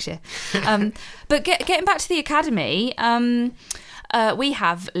 But getting back to the academy. We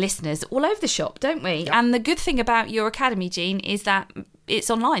have listeners all over the shop, don't we? Yep. And the good thing about your academy, Jean, is that it's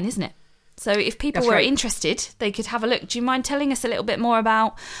online, isn't it? So if people were interested, they could have a look. Do you mind telling us a little bit more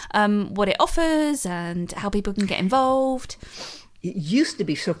about what it offers and how people can get involved? It used to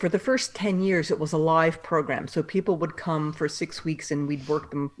be, so for the first 10 years, it was a live program. So people would come for 6 weeks and we'd work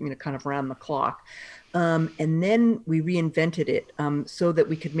them, kind of around the clock. And then we reinvented it so that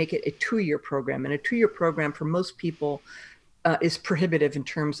we could make it a 2-year program. And a 2-year program for most people is prohibitive in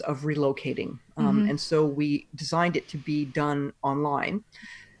terms of relocating. And so we designed it to be done online.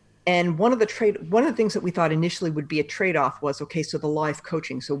 And one of the things that we thought initially would be a trade-off was, okay, so the live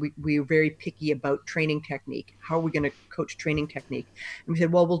coaching. So we were very picky about training technique. How are we going to coach training technique? And we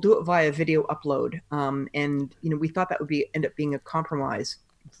said, well, we'll do it via video upload. And we thought that would end up being a compromise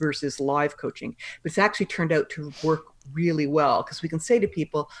versus live coaching. But it's actually turned out to work really well, because we can say to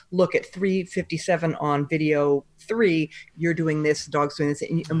people, look, at 3:57 on video 3, you're doing this, the dog's doing this,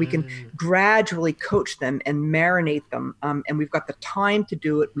 and we can gradually coach them and marinate them. And we've got the time to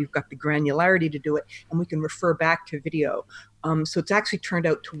do it, we've got the granularity to do it, and we can refer back to video. So it's actually turned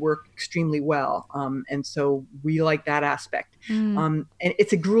out to work extremely well. And so we like that aspect. And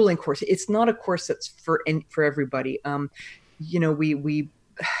it's a grueling course. It's not a course that's for everybody. We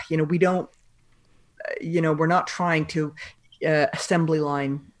don't, we're not trying to assembly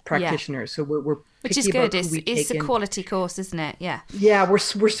line practitioners. So we're which is good. It's a quality course, isn't it? Yeah,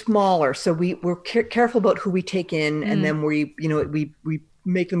 we're smaller, so we're careful about who we take in, and then we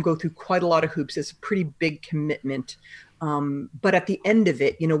make them go through quite a lot of hoops. It's a pretty big commitment. But at the end of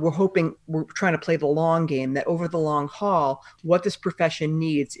it, we're trying to play the long game, that over the long haul, what this profession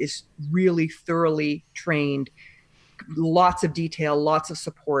needs is really thoroughly trained, lots of detail, lots of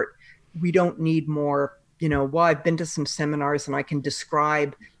support. We don't need more, I've been to some seminars and I can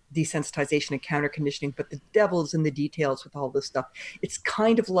describe desensitization and counter conditioning, but the devil's in the details with all this stuff. It's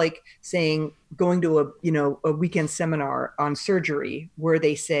kind of like saying, going to a weekend seminar on surgery where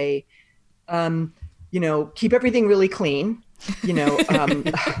they say, keep everything really clean,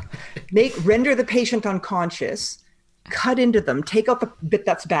 render the patient unconscious, cut into them, take out the bit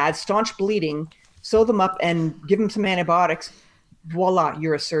that's bad, staunch bleeding, sew them up and give them some antibiotics. Voila,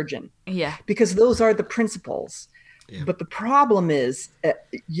 you're a surgeon. Yeah. Because those are the principles. Yeah. But the problem is,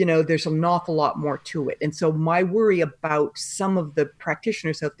 there's an awful lot more to it. And so my worry about some of the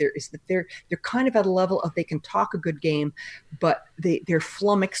practitioners out there is that they're kind of at a level of, they can talk a good game, but they're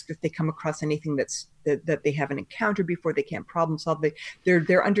flummoxed if they come across anything that they haven't encountered before. They can't problem solve.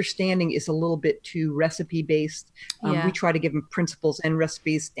 Their understanding is a little bit too recipe based. We try to give them principles and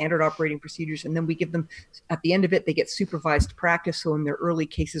recipes, standard operating procedures, and then we give them, at the end of it, they get supervised practice. So in their early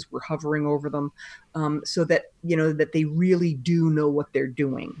cases, we're hovering over them, so that that they really do know what they're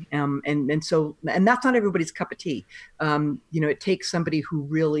doing. And that's not everybody's cup of tea. It takes somebody who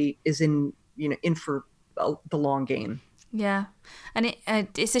really is in for the long game. Yeah, and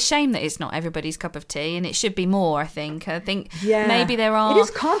it's a shame that it's not everybody's cup of tea, and it should be more. I think maybe there are. It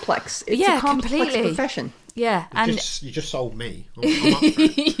is complex. It's a complex profession. Yeah, and you just sold me. I'm up for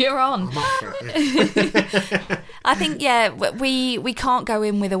it. You're on. I'm up for it. I think we can't go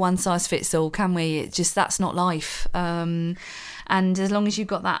in with a one size fits all, can we? It's just, that's not life. And as long as you've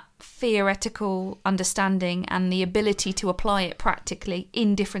got that theoretical understanding and the ability to apply it practically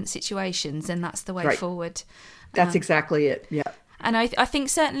in different situations, then that's the way forward. That's exactly it. Yeah. And I think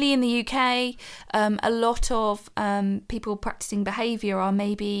certainly in the UK, a lot of people practicing behaviour are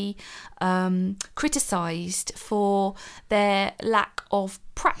maybe criticised for their lack of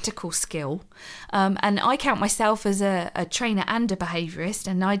practical skill. And I count myself as a trainer and a behaviourist,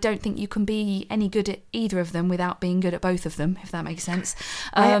 and I don't think you can be any good at either of them without being good at both of them, if that makes sense.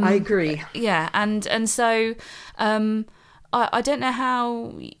 I agree. Yeah, and so... I don't know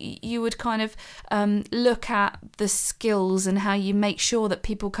how you would kind of look at the skills and how you make sure that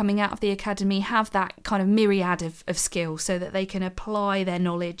people coming out of the academy have that kind of myriad of skills so that they can apply their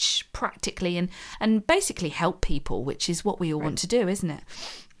knowledge practically and basically help people, which is what we all want to do, isn't it?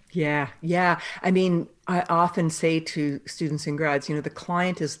 Yeah. I mean, I often say to students and grads, the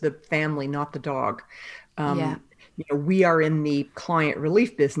client is the family, not the dog. We are in the client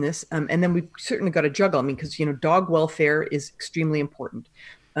relief business, and then we've certainly got to juggle. I mean, because dog welfare is extremely important.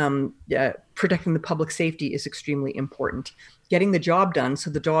 Protecting the public safety is extremely important. Getting the job done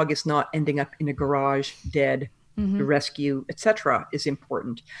so the dog is not ending up in a garage dead, the rescue, etc., is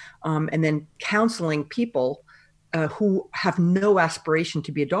important. And then counseling people who have no aspiration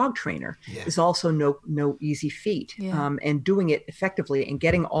to be a dog trainer is also no easy feat. And doing it effectively and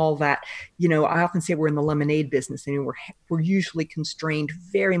getting all that, I often say we're in the lemonade business, and we're usually constrained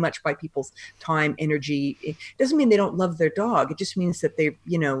very much by people's time, energy. It doesn't mean they don't love their dog. It just means that they,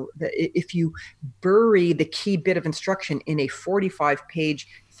 that if you bury the key bit of instruction in a 45-page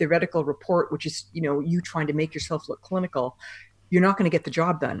theoretical report, which is, you trying to make yourself look clinical, you're not going to get the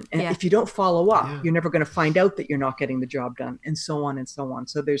job done. And if you don't follow up, you're never going to find out that you're not getting the job done, and so on and so on.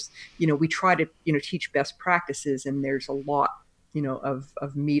 So there's, we try to, teach best practices, and there's a lot,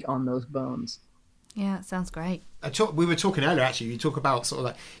 of meat on those bones. Yeah, it sounds great. We were talking earlier, actually, you talk about sort of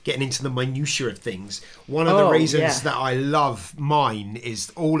like getting into the minutiae of things. One of the reasons that I love mine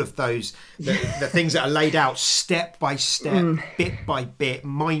is all of those, the things that are laid out step by step, bit by bit,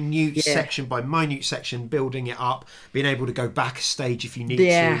 minute section by minute section, building it up, being able to go back a stage if you need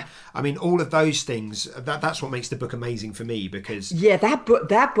to. I mean, all of those things, that's what makes the book amazing for me, because... that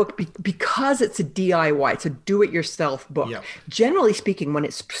book, because it's a DIY, it's a do-it-yourself book. Generally speaking, when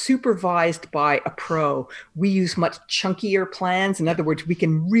it's supervised by a pro, we use much chunkier plans. In other words, we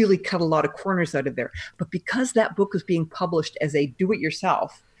can really cut a lot of corners out of there. But because that book is being published as a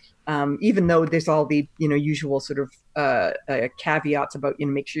do-it-yourself, even though there's all the usual sort of caveats about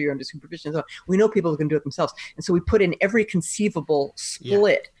make sure you're under supervision, so we know people can do it themselves, and so we put in every conceivable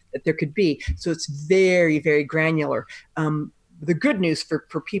split that there could be. So it's very, very granular. The good news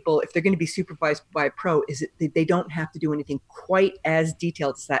for people, if they're going to be supervised by a pro, is that they don't have to do anything quite as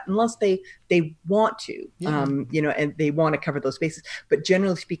detailed as that, unless they want to, and they want to cover those bases. But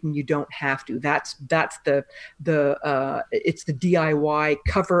generally speaking, you don't have to. That's the it's the DIY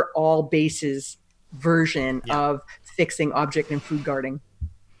cover all bases version of fixing object and food guarding.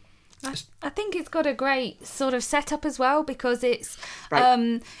 I think it's got a great sort of setup as well, because it's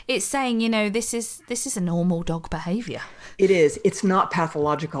Right. it's saying, this is a normal dog behavior. It is. It's not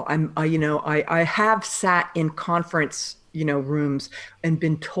pathological. I have sat in conference, rooms and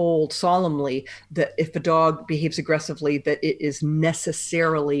been told solemnly that if a dog behaves aggressively, that it is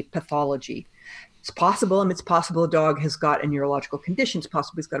necessarily pathology. It's possible, and it's possible a dog has got a neurological condition. It's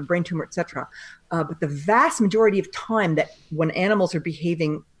possible he's got a brain tumor, etc. But the vast majority of time that when animals are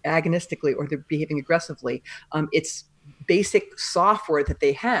behaving agonistically or they're behaving aggressively, it's basic software that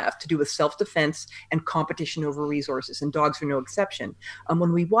they have to do with self-defense and competition over resources, and dogs are no exception.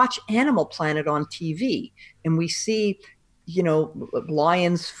 When we watch Animal Planet on TV and we see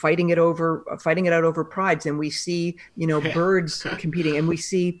lions fighting it out over prides, and we see birds competing, and we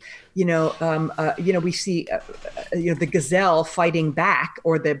see the gazelle fighting back,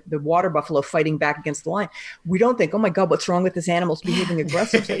 or the water buffalo fighting back against the lion. We don't think, oh my God, what's wrong with this animal? It's behaving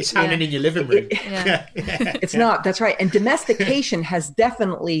aggressively. It's happening in your living room. It's not. That's right. And domestication has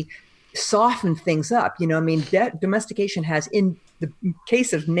definitely soften things up. Domestication has, in the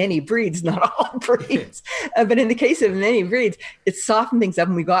case of many breeds, not all breeds, but in the case of many breeds, it's softened things up,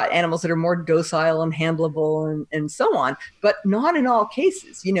 and we got animals that are more docile and handleable and so on, but not in all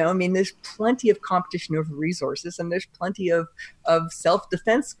cases. There's plenty of competition over resources, and there's plenty of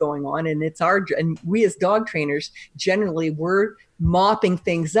self-defense going on, and and we as dog trainers, generally, we're mopping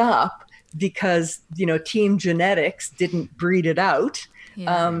things up because, team genetics didn't breed it out.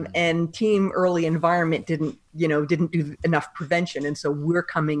 Yeah. And team early environment didn't do enough prevention. And so we're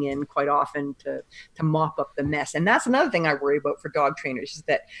coming in quite often to mop up the mess. And that's another thing I worry about for dog trainers, is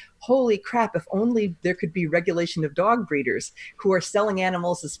that, holy crap, if only there could be regulation of dog breeders who are selling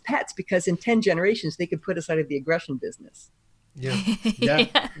animals as pets, because in 10 generations, they could put us out of the aggression business. Yeah.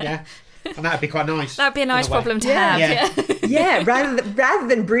 And that'd be quite nice. That'd be a nice problem to have. Yeah. Rather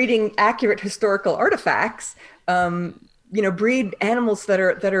than breeding accurate historical artifacts, breed animals that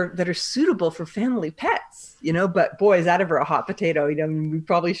are suitable for family pets. But boy, is that ever a hot potato? We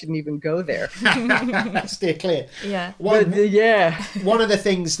probably shouldn't even go there. Steer clear. Yeah. One of the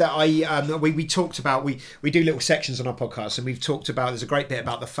things that we talked about, we do little sections on our podcast, and we've talked about, there's a great bit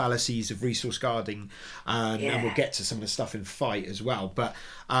about the fallacies of resource guarding, and we'll get to some of the stuff in Fight as well. But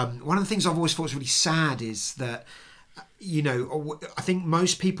one of the things I've always thought is really sad is that, I think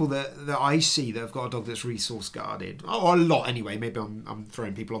most people that I see that have got a dog that's resource guarded, or a lot anyway, maybe I'm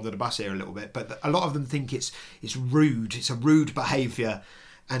throwing people under the bus here a little bit, but a lot of them think it's rude. It's a rude behaviour,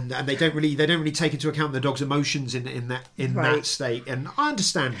 and they don't really take into account the dog's emotions in that state. And I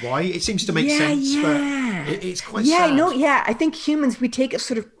understand why. It seems to make sense, but it's quite sad. I think humans, we take it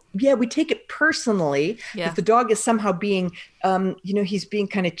we take it personally if the dog is somehow being, he's being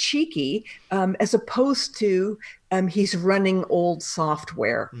kind of cheeky, as opposed to he's running old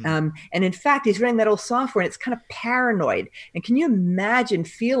software. And in fact, he's running that old software, and it's kind of paranoid. And can you imagine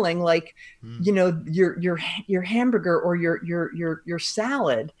feeling like, your hamburger or your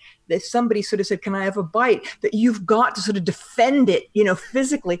salad, that somebody sort of said, can I have a bite? That you've got to sort of defend it,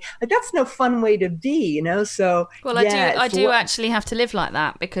 physically. Like, that's no fun way to be, So, well, I do actually have to live like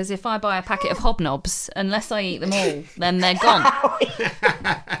that, because if I buy a packet of hobnobs, unless I eat them all, then they're gone.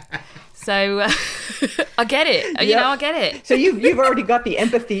 So I get it. I get it. So you've already got the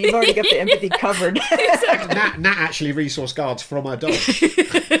empathy. You've already got the empathy covered. Nat actually resource guards from her dog.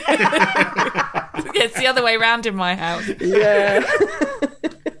 It's the other way around in my house. Yeah.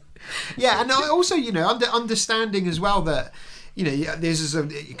 Yeah, and I also, understanding as well that, this is a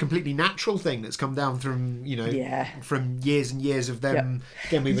completely natural thing that's come down from, from years and years of them.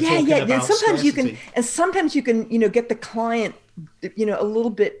 Again, we were talking about sometimes scarcity. Sometimes you can, get the client, a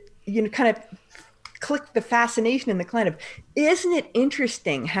little bit, kind of click the fascination in the client of, isn't it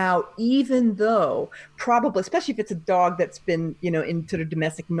interesting how, even though probably, especially if it's a dog that's been, in sort of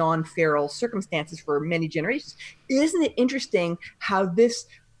domestic non-feral circumstances for many generations, isn't it interesting how this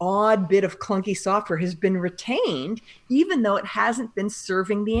odd bit of clunky software has been retained, even though it hasn't been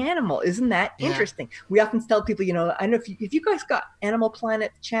serving the animal? Isn't that interesting? We often tell people, I don't know if you guys got Animal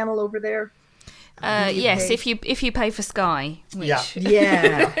Planet channel over there. Yes, if you pay for Sky. Which...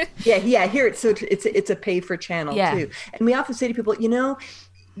 Yeah. Here it's a pay for channel too, and we often say to people,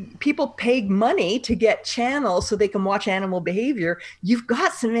 people pay money to get channels so they can watch animal behavior. You've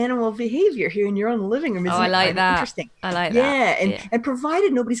got some animal behavior here in your own living room. I like that. Interesting. I like that. And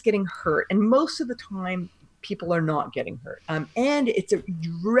provided nobody's getting hurt, and most of the time people are not getting hurt, and it's a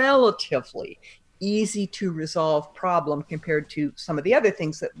relatively easy to resolve problem compared to some of the other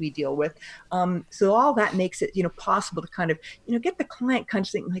things that we deal with. So all that makes it, possible to kind of, get the client kind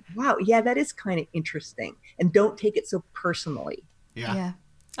of thinking like, wow, that is kind of interesting, and don't take it so personally. Yeah.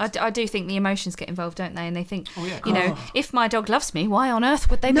 I do think the emotions get involved, don't they? And they think, if my dog loves me, why on earth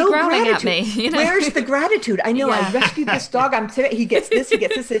would they be growling at me? Where's the gratitude? I know I rescued this dog. He gets this,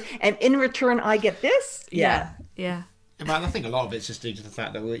 and in return, I get this. Yeah. But I think a lot of it's just due to the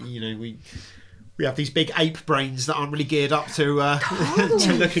fact that we have these big ape brains that aren't really geared up to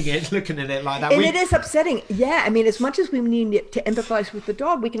to looking at it like that. And it is upsetting. Yeah, I mean, as much as we need to empathize with the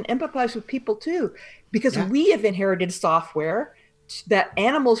dog, we can empathize with people too, because we have inherited software that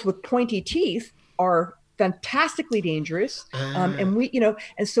animals with pointy teeth are fantastically dangerous, and we,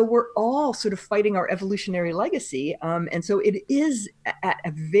 and so we're all sort of fighting our evolutionary legacy, and so it is at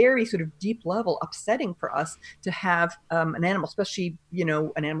a very sort of deep level upsetting for us to have an animal, especially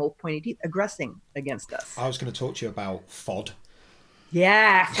an animal with pointy teeth, aggressing against us. I was going to talk to you about FOD.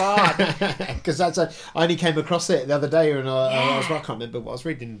 Yeah, FOD. Because I only came across it the other day, and I can't remember what I was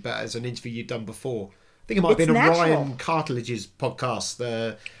reading, but as an interview you'd done before. I think it might have been natural. Ryan Cartledge's podcast,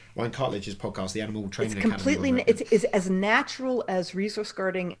 the Animal Training Academy. It's as natural as resource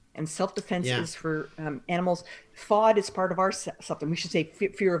guarding and self-defense is for animals. FOD is part of our something. We should say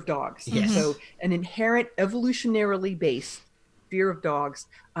fear of dogs. Yes. So an inherent evolutionarily based fear of dogs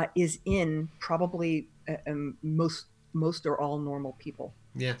is in probably most or all normal people.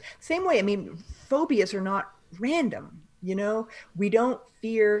 Yeah. Same way, I mean, phobias are not random. We don't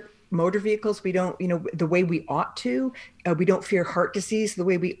fear motor vehicles. We don't, the way we ought to. We don't fear heart disease the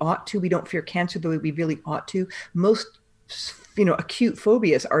way we ought to. We don't fear cancer the way we really ought to. Most, acute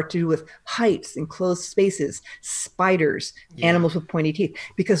phobias are to do with heights, enclosed spaces, spiders, animals with pointy teeth,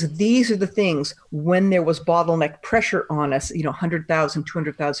 because these are the things when there was bottleneck pressure on us, 100,000,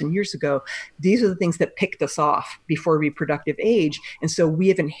 200,000 years ago, these are the things that picked us off before reproductive age. And so we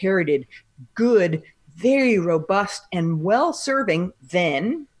have inherited good, very robust and well-serving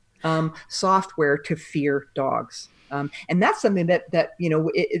then software to fear dogs. And that's something that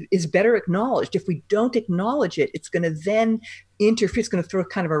is better acknowledged. If we don't acknowledge it, it's going to then interfere. It's going to throw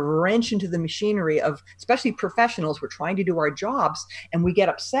kind of a wrench into the machinery of, especially professionals. We're trying to do our jobs and we get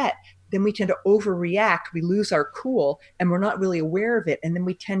upset. Then we tend to overreact. We lose our cool and we're not really aware of it. And then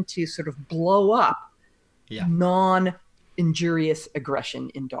we tend to sort of blow up non-injurious aggression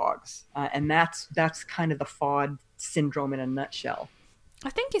in dogs. And that's kind of the FOD syndrome in a nutshell. I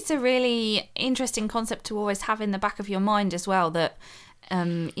think it's a really interesting concept to always have in the back of your mind as well, that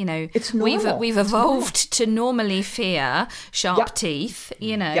it's normal. we've evolved to normally fear sharp teeth,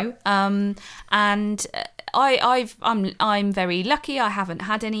 and I'm very lucky. I haven't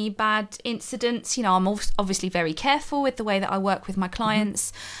had any bad incidents. I'm obviously very careful with the way that I work with my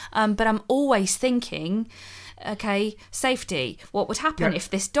clients, but I'm always thinking, okay, safety. What would happen if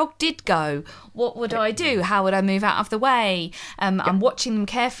this dog did go? What would I do? How would I move out of the way? I'm watching them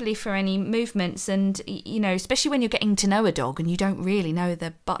carefully for any movements, and especially when you're getting to know a dog and you don't really know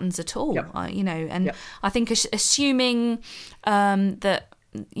their buttons at all. I think assuming that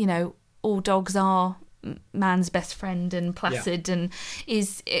all dogs are man's best friend and placid and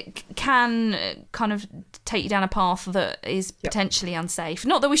it can kind of take you down a path that is potentially unsafe.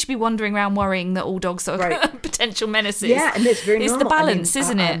 Not that we should be wandering around worrying that all dogs are potential menaces. Yeah, and it's very normal. It's the balance,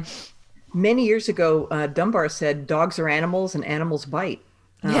 isn't it? Many years ago, Dunbar said dogs are animals and animals bite.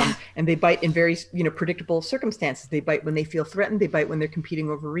 And they bite in very predictable circumstances. They bite when they feel threatened. They bite when they're competing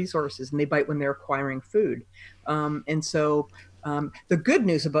over resources, and they bite when they're acquiring food. And so the good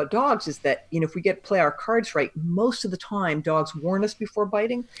news about dogs is that, if we play our cards right, most of the time dogs warn us before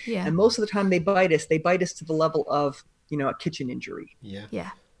biting. Yeah. And most of the time they bite us to the level of, a kitchen injury. Yeah.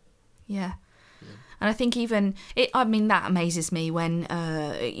 And I think that amazes me when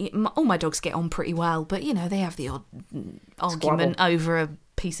all my dogs get on pretty well, but, they have the odd argument over a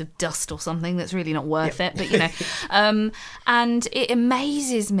piece of dust or something that's really not worth it, but and it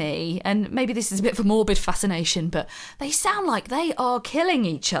amazes me, and maybe this is a bit of a morbid fascination, but they sound like they are killing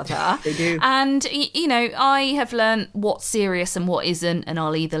each other. They do. And I have learned what's serious and what isn't, and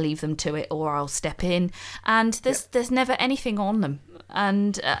I'll either leave them to it or I'll step in, and there's never anything on them.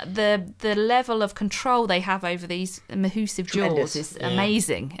 And the level of control they have over these mahoosive jaws is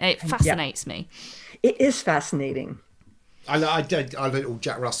amazing. It fascinates me. It is fascinating. I little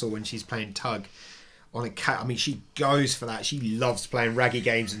Jack Russell when she's playing tug on a cat. I mean, she goes for that. She loves playing raggy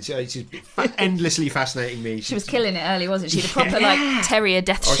games, and she's endlessly fascinating me. She was killing it early, wasn't she? The proper terrier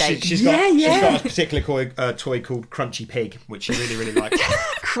death shake. She's got a particular toy called Crunchy Pig, which she really, really likes.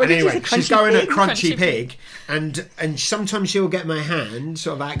 Anyway, she's going at Crunchy Pig, and sometimes she'll get my hand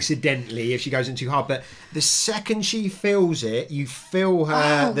sort of accidentally if she goes in too hard. But the second she feels it, you feel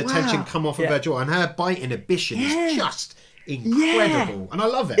her tension come off of her jaw, and her bite inhibition is just incredible, and I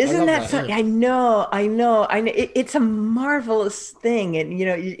love it. Isn't I that love something? yeah. I know. It's a marvelous thing, and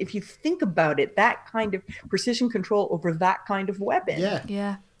if you think about it, that kind of precision control over that kind of weapon.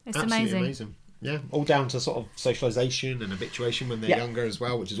 Yeah, it's Absolutely amazing. Yeah, all down to sort of socialisation and habituation when they're younger as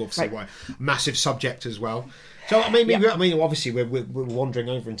well, which is obviously why massive subject as well. So I mean, obviously we're wandering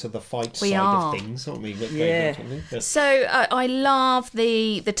over into the fight side of things, aren't we? So I love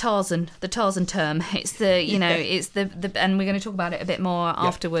the Tarzan term. It's the it's the and we're going to talk about it a bit more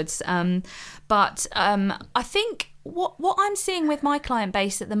afterwards. But I think what I'm seeing with my client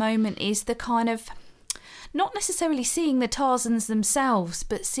base at the moment is the kind of, not necessarily seeing the Tarzans themselves,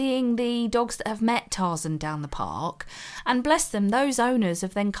 but seeing the dogs that have met Tarzan down the park. And bless them, those owners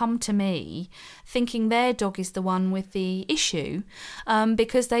have then come to me thinking their dog is the one with the issue,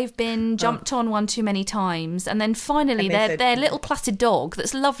 because they've been jumped on one too many times. And then finally their little placid dog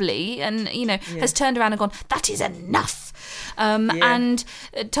that's lovely and, has turned around and gone, that is enough. And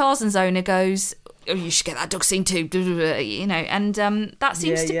Tarzan's owner goes, oh, you should get that dog seen too, and that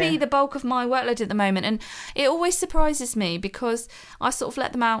seems to be the bulk of my workload at the moment. And it always surprises me because I sort of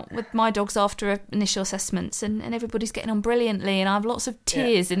let them out with my dogs after initial assessments, and everybody's getting on brilliantly, and I have lots of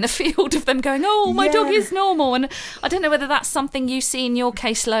tears in the field of them going, oh, my dog is normal. And I don't know whether that's something you see in your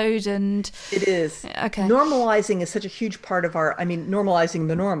caseload. And it is. Okay. Normalizing is such a huge part of normalizing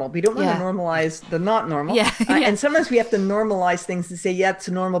the normal. We don't want to normalize the not normal. And sometimes we have to normalize things and say, it's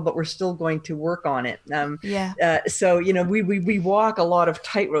normal, but we're still going to work on it. So we walk a lot of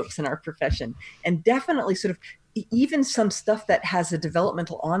tightropes in our profession, and definitely sort of even some stuff that has a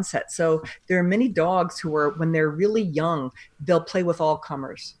developmental onset. So there are many dogs who are, when they're really young, they'll play with all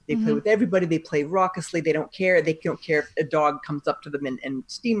comers. They play with everybody. They play raucously. They don't care. They don't care if a dog comes up to them and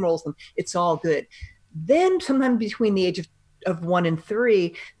steamrolls them. It's all good. Then sometime between the age of 1 and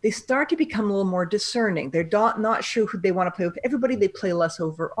 3, they start to become a little more discerning. They're not sure who they want to play with. Everybody, they play less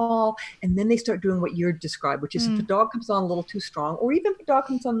overall. And then they start doing what you're described, which is if the dog comes on a little too strong, or even if the dog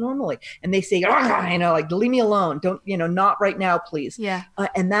comes on normally, and they say, leave me alone. Don't, not right now, please.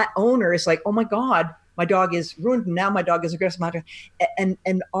 And that owner is like, oh my God, my dog is ruined. Now my dog is aggressive.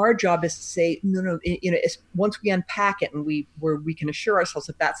 And our job is to say, no, once we unpack it and we can assure ourselves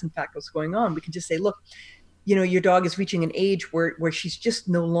that that's in fact what's going on, we can just say, look, your dog is reaching an age where she's just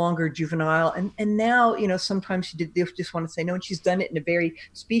no longer juvenile. And now, sometimes they just want to say no, and she's done it in a very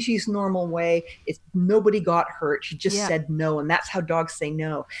species normal way. Nobody got hurt. She just said no. And that's how dogs say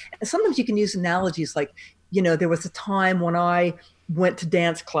no. And sometimes you can use analogies like, there was a time when I went to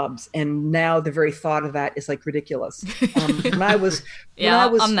dance clubs, and now the very thought of that is like ridiculous. When I was,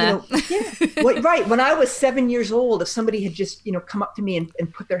 I'm there. When I was 7 years old, if somebody had just, come up to me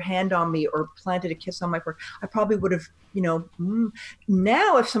and put their hand on me or planted a kiss on my forehead, I probably would have,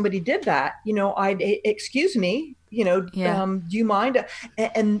 now if somebody did that, I'd, excuse me, do you mind?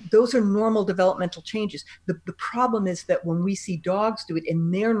 And those are normal developmental changes. The problem is that when we see dogs do it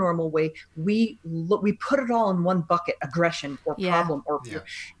in their normal way, we put it all in one bucket: aggression or problem or fear.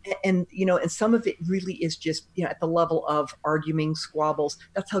 And some of it really is just at the level of arguing, squabbles.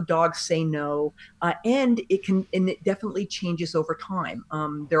 That's how dogs say no, and it definitely changes over time.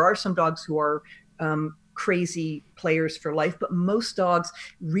 There are some dogs who are crazy players for life, but most dogs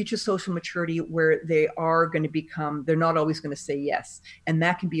reach a social maturity where they're not always going to say yes, and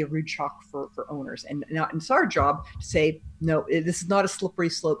that can be a rude shock for owners. And now it's our job to say, no, this is not a slippery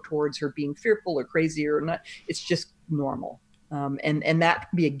slope towards her being fearful or crazy or not. It's just normal. And that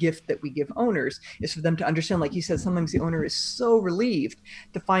can be a gift that we give owners, is for them to understand, like you said, sometimes the owner is so relieved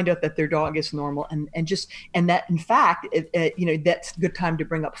to find out that their dog is normal, and that in fact, that's a good time to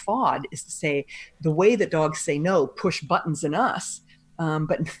bring up FOD, is to say the way that dogs say no push buttons in us,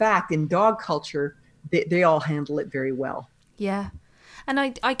 but in fact in dog culture they all handle it very well. Yeah. And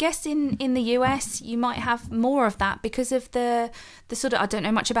I guess in the US you might have more of that because of the sort of, I don't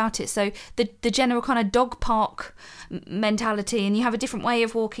know much about it, so the general kind of dog park mentality, and you have a different way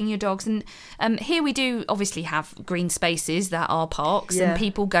of walking your dogs. And here we do obviously have green spaces that are parks, and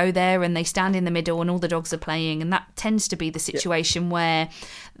people go there and they stand in the middle and all the dogs are playing, and that tends to be the situation where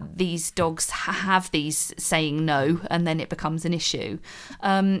these dogs have these saying no, and then it becomes an issue.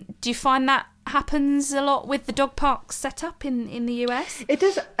 Do you find that happens a lot with the dog park setup in the US? It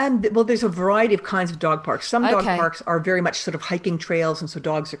does. Well, there's a variety of kinds of dog parks. Some dog parks are very much sort of hiking trails, and so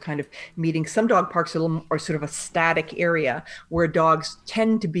dogs are kind of meeting. Some dog parks are sort of a static area where dogs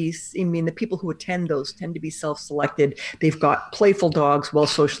tend to be, the people who attend those tend to be self-selected. They've got playful dogs, well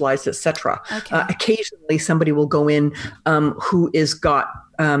socialized, etc. Occasionally somebody will go in who is got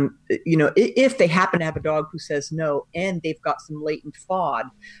if they happen to have a dog who says no and they've got some latent FOD,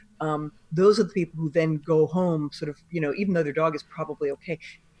 those are the people who then go home sort of, even though their dog is probably okay,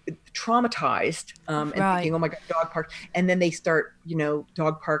 traumatized, and thinking, oh my God, dog parks. And then they start,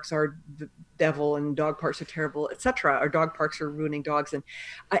 dog parks are the devil and dog parks are terrible, etc. Or dog parks are ruining dogs. And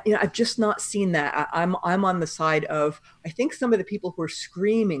I've just not seen that. I'm on the side of, I think some of the people who are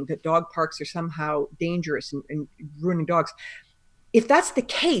screaming that dog parks are somehow dangerous and ruining dogs. If that's the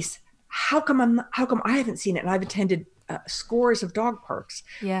case, how come I haven't seen it? And I've attended scores of dog parks.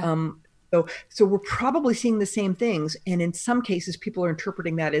 Yeah. So we're probably seeing the same things, and in some cases, people are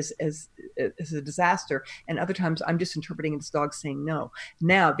interpreting that as a disaster, and other times, I'm just interpreting it as dogs saying no.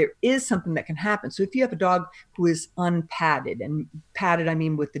 Now, there is something that can happen. So if you have a dog who is unpadded, and padded, I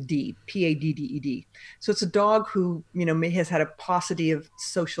mean with the D, Padded. So it's a dog who has had a paucity of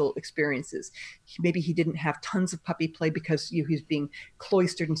social experiences. Maybe he didn't have tons of puppy play because he's being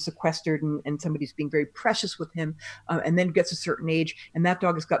cloistered and sequestered, and somebody's being very precious with him, and then gets a certain age, and that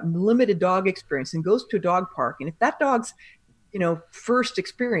dog has got limited dog experience and goes to a dog park. And if that dog's first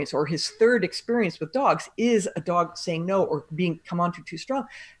experience or his third experience with dogs is a dog saying no or being come on too strong,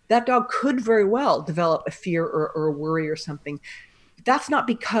 that dog could very well develop a fear or a worry or something. That's not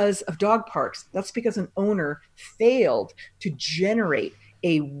because of dog parks. That's because an owner failed to generate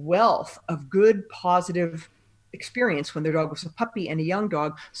a wealth of good, positive experience when their dog was a puppy and a young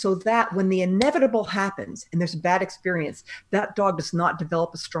dog, so that when the inevitable happens and there's a bad experience, that dog does not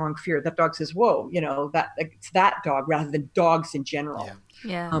develop a strong fear. That dog says, whoa, that it's that dog rather than dogs in general.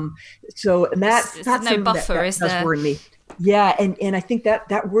 Yeah. So, and that's no buffer, that is does there? worry me. Yeah, and I think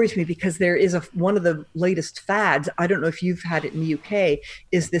that worries me, because there is one of the latest fads, I don't know if you've had it in the UK,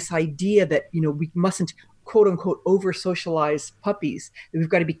 is this idea that, we mustn't quote unquote over socialize puppies. We've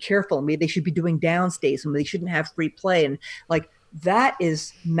got to be careful. Maybe they should be doing downstays and they shouldn't have free play. And that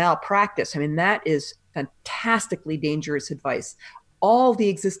is malpractice. I mean, that is fantastically dangerous advice. All the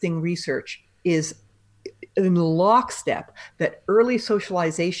existing research is in lockstep that early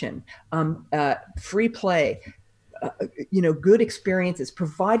socialization, free play, good experiences,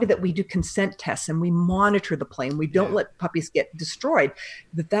 provided that we do consent tests and we monitor the play and we don't let puppies get destroyed,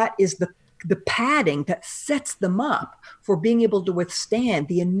 that is the padding that sets them up for being able to withstand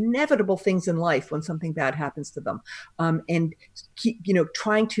the inevitable things in life when something bad happens to them. And keep,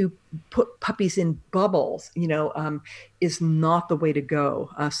 trying to put puppies in bubbles, is not the way to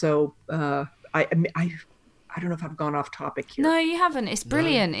go. I don't know if I've gone off topic here. No, you haven't. It's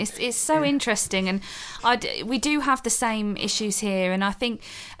brilliant. No. It's so interesting, and we do have the same issues here. And I think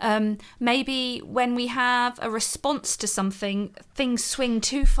maybe when we have a response to something, things swing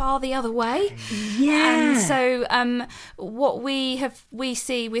too far the other way. Yeah. And so what we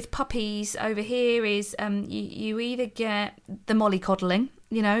see with puppies over here is you either get the mollycoddling,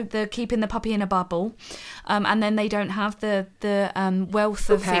 the keeping the puppy in a bubble, and then they don't have the wealth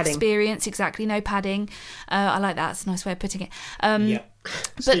of experience. Exactly, no padding. I like that. It's a nice way of putting it.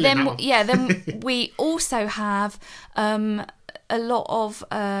 But then we also have a lot of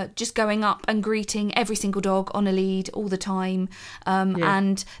just going up and greeting every single dog on a lead all the time,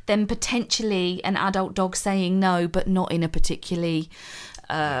 and then potentially an adult dog saying no, but not in a particularly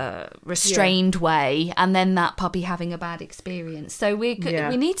restrained way, and then that puppy having a bad experience. So we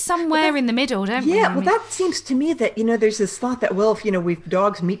need somewhere in the middle, don't we? Yeah, well, that seems to me that there's this thought that, well, if if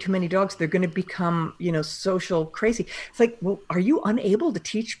dogs meet too many dogs, they're going to become social crazy. It's like, well, are you unable to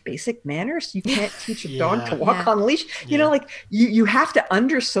teach basic manners? You can't teach a dog to walk on a leash. You have to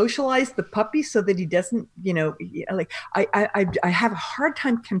under socialize the puppy so that he doesn't. I have a hard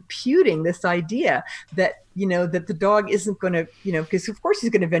time computing this idea that that the dog isn't going to, because of course he's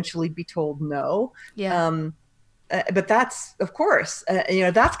going to eventually be told no. Yeah. But that's, of course,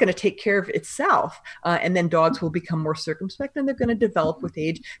 that's going to take care of itself. And then dogs will become more circumspect and they're going to develop with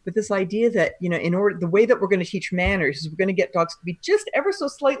age. But this idea that, the way that we're going to teach manners is we're going to get dogs to be just ever so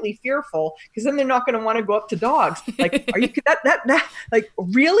slightly fearful, because then they're not going to want to go up to dogs. Like, are you, like,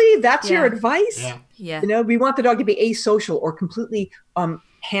 really? That's your advice? Yeah. We want the dog to be asocial or completely,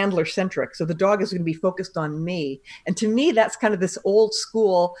 handler centric. So the dog is going to be focused on me. And to me, that's kind of this old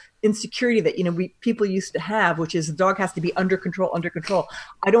school insecurity that, people used to have, which is the dog has to be under control.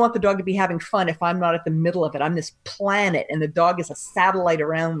 I don't want the dog to be having fun if I'm not at the middle of it. I'm this planet and the dog is a satellite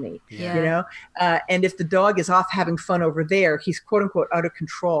around me, and if the dog is off having fun over there, he's quote unquote out of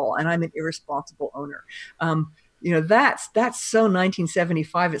control and I'm an irresponsible owner. That's so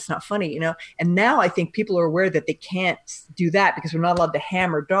 1975. It's not funny, And now I think people are aware that they can't do that because we're not allowed to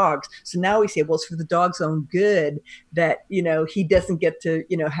hammer dogs. So now we say, well, it's for the dog's own good that, he doesn't get to,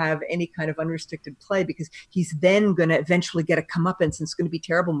 have any kind of unrestricted play because he's then going to eventually get a comeuppance and it's going to be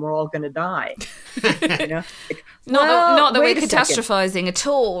terrible and we're all going to die. Not that we're catastrophizing at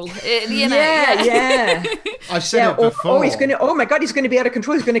all. Yeah. I've said it before. Oh my God, he's going to be out of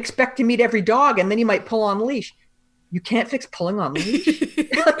control. He's going to expect to meet every dog and then he might pull on leash. You can't fix pulling on leash.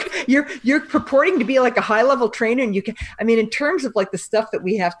 You're purporting to be like a high level trainer, and in terms of like the stuff that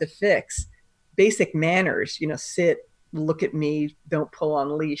we have to fix, basic manners, sit, look at me, don't pull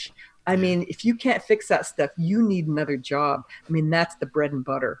on leash. If you can't fix that stuff, you need another job. That's the bread and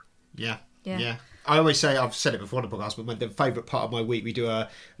butter. Yeah. I always say, I've said it before on the podcast, but the favourite part of my week,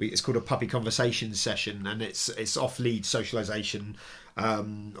 it's called a puppy conversation session, and it's off lead socialisation,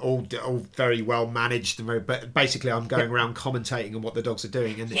 all very well managed, but basically I'm going around commentating on what the dogs are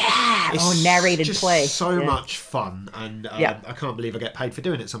doing, and it's narrated just play, so much fun, and I can't believe I get paid for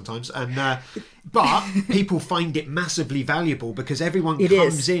doing it sometimes, and but people find it massively valuable because everyone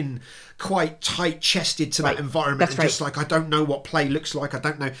comes in quite tight-chested to that environment. That's and just like, I don't know what play looks like. I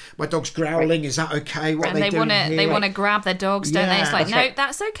don't know. My dog's growling. Is that okay? What and they doing here? They want to grab their dogs, don't they? It's like,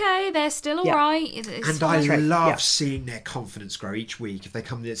 that's okay. They're still all right. It's fine. I love seeing their confidence grow each week. If they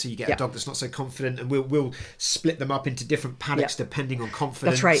come in, so you get a dog that's not so confident, and we'll split them up into different paddocks depending on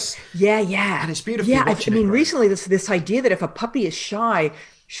confidence. That's right. Yeah. And it's beautiful. Yeah, recently this idea that if a puppy is shy,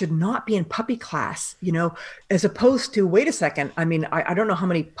 should not be in puppy class, as opposed to, wait a second. I don't know how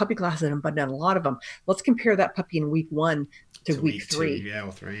many puppy classes I've done, a lot of them. Let's compare that puppy in week 1 to week 3. 2,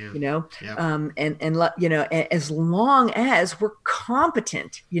 or 3, and let, as long as we're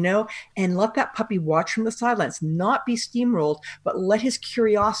competent, and let that puppy watch from the sidelines, not be steamrolled, but let his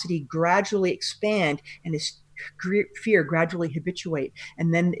curiosity gradually expand and his fear gradually habituate,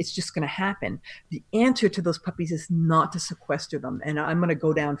 and then it's just going to happen. The answer to those puppies is not to sequester them, and I'm going to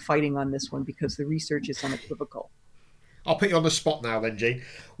go down fighting on this one because the research is unequivocal. I'll put you on the spot now then, Jean.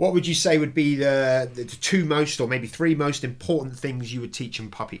 What would you say would be the 2 most, or maybe 3 most important things you would teach in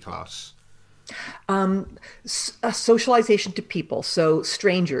puppy class? Socialization to people, so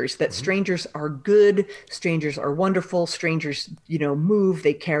strangers, that strangers are good, strangers are wonderful, strangers move,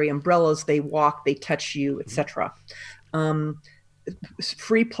 they carry umbrellas, they walk, they touch you, etc.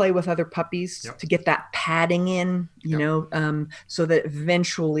 Free play with other puppies to get that padding in, so that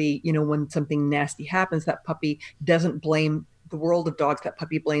eventually, when something nasty happens, that puppy doesn't blame the world of dogs, that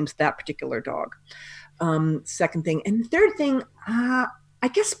puppy blames that particular dog. Second thing. And third thing, I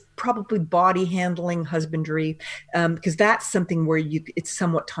guess probably body handling, husbandry, because that's something where it's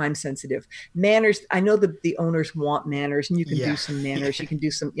somewhat time sensitive. Manners, I know that the owners want manners, and you can do some manners. You can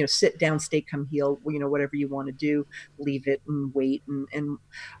do some, sit down, stay, come, heel, whatever you want to do, leave it and wait.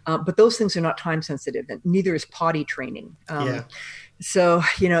 But those things are not time sensitive, and neither is potty training. So,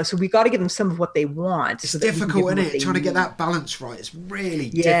 so we got to give them some of what they want. It's difficult, isn't it? Trying to get that balance right. It's really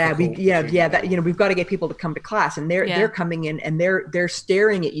difficult. That, we've got to get people to come to class, and they're coming in and they're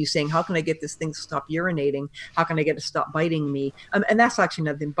staring at you saying, how can I get this thing to stop urinating? How can I get it to stop biting me? And that's actually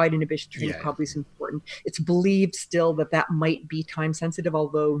another thing. Bite inhibition training probably is important. It's believed still that might be time sensitive,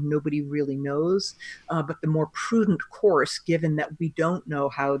 although nobody really knows. But the more prudent course, given that we don't know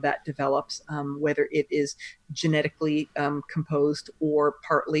how that develops, whether it is genetically composed or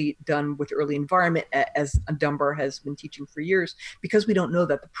partly done with early environment, as Dunbar has been teaching for years, because we don't know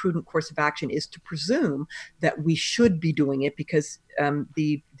that, the prudent course of action is to presume that we should be doing it, because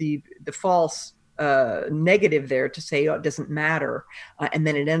the false negative there to say, it doesn't matter, and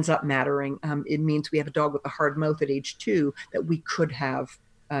then it ends up mattering, it means we have a dog with a hard mouth at age 2 that we could have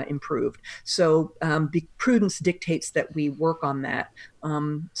improved. So the prudence dictates that we work on that.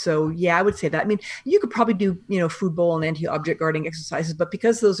 I would say that. You could probably do, food bowl and anti-object guarding exercises, but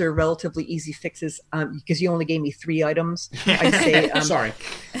because those are relatively easy fixes, because you only gave me 3 items, I'd say. Sorry.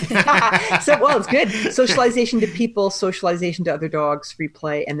 It's good. Socialization to people, socialization to other dogs, free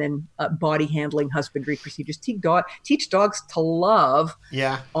play, and then body handling, husbandry procedures. Teach dogs to love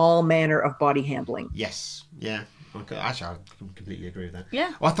all manner of body handling. Yes. Yeah. Okay, actually, I completely agree with that.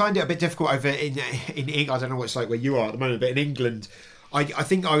 Yeah. Well, I find it a bit difficult over in England. I don't know what it's like where you are at the moment, but in England, I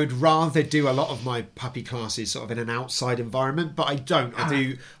think I would rather do a lot of my puppy classes sort of in an outside environment, but I don't.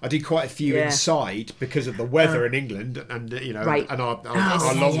 I do quite a few inside because of the weather in England and and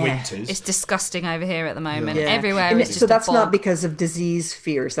our long winters. It's disgusting over here at the moment. Everywhere. And Is so that's just a not bog. because of disease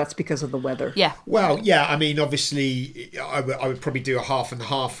fears. That's because of the weather. Yeah. Well, yeah. I mean, obviously, I would probably do a half and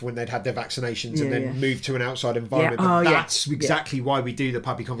half when they'd had their vaccinations and then move to an outside environment. But that's exactly why we do the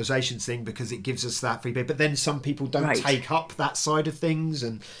puppy conversations thing, because it gives us that free bit. But then some people don't take up that side of things,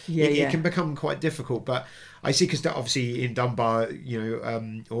 and it can become quite difficult. But I see, because obviously in Dunbar,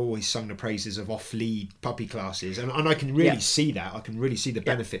 always sung the praises of off-lead puppy classes, and I can really see that. I can really see the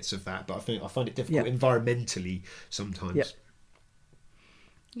benefits of that. But I find it difficult environmentally sometimes.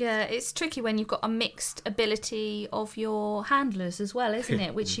 Yeah, it's tricky when you've got a mixed ability of your handlers as well, isn't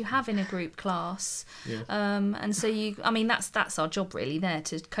it? Which you have in a group class. Yeah. And so that's our job really, there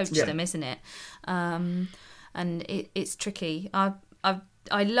to coach them, isn't it? And it's tricky.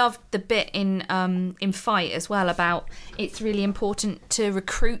 I loved the bit in Fight as well about it's really important to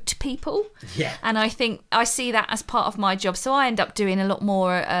recruit people. Yeah. And I think I see that as part of my job. So I end up doing a lot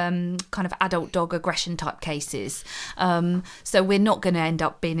more kind of adult dog aggression type cases. So we're not going to end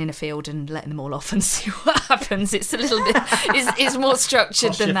up being in a field and letting them all off and see what happens. It's a little bit, it's more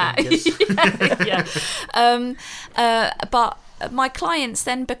structured than that. But my clients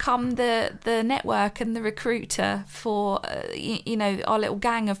then become the network and the recruiter for our little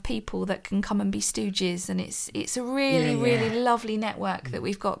gang of people that can come and be stooges, and it's a really lovely network that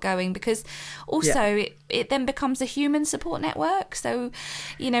we've got going, because also it then becomes a human support network. So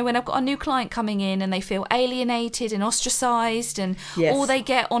when I've got a new client coming in and they feel alienated and ostracized, and all they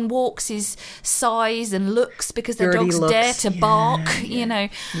get on walks is size and looks because their dogs dare to bark,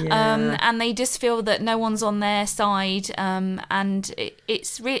 and they just feel that no one's on their side, and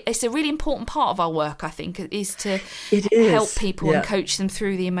it's a really important part of our work, I think, is to help people and coach them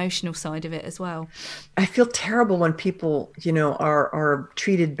through the emotional side of it as well. I feel terrible when people, are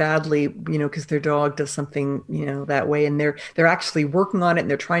treated badly, because their dog does something, that way, and they're actually working on it and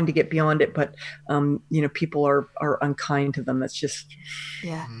they're trying to get beyond it, but people are unkind to them. That's just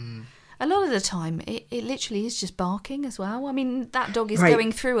A lot of the time, it literally is just barking as well. I mean, that dog is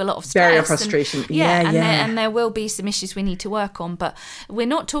going through a lot of stress. Barrier frustration. And there will be some issues we need to work on. But we're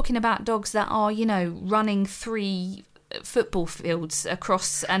not talking about dogs that are, running 3 football fields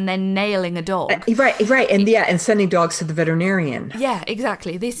across and then nailing a dog. Right. And sending dogs to the veterinarian. Yeah,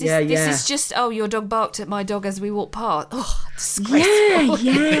 exactly. This is just, your dog barked at my dog as we walked past. Oh, disgraceful.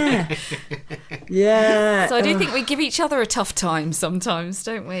 Yeah. So I do think we give each other a tough time sometimes,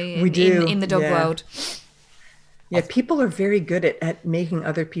 don't we? We do. In the dog world. Yeah, people are very good at making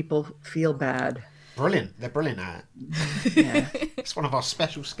other people feel bad. Brilliant. They're brilliant at it. It's one of our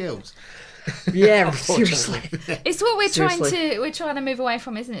special skills. Yeah, seriously. It's what we're trying to move away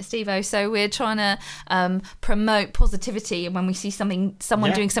from, isn't it, Steve-O? So we're trying to promote positivity, and when we see someone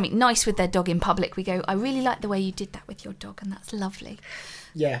doing something nice with their dog in public, we go, I really like the way you did that with your dog, and that's lovely.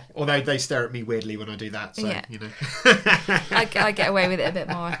 Yeah, although they stare at me weirdly when I do that, so I get away with it a bit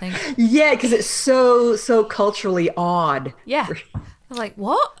more, I think. Yeah, because it's so culturally odd. Yeah. I'm like,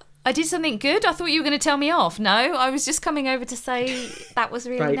 what? I did something good? I thought you were going to tell me off. No, I was just coming over to say that was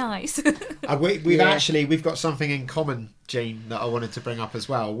really nice. We've got something in common, Jean, that I wanted to bring up as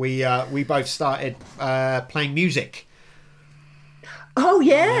well. We both started playing music. Oh,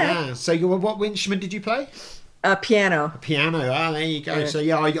 yeah. So what instrument did you play? Piano. Piano. There you go. So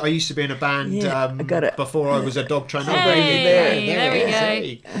I used to be in a band I got it. before I was a dog trainer. There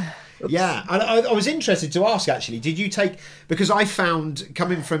we go. Yeah, and I was interested to ask, actually, did you take, because I found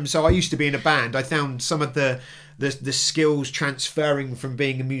I used to be in a band, I found some of the skills transferring from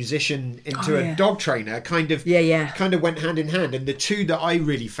being a musician into a dog trainer kind of went hand in hand, and the two that I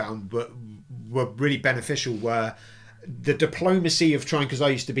really found were really beneficial were the diplomacy of trying, because I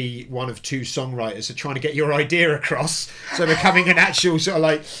used to be one of 2 songwriters, so trying to get your idea across, so becoming an actual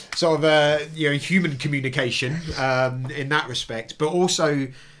human communication in that respect, but also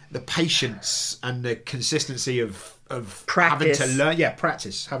the patience and the consistency of practice.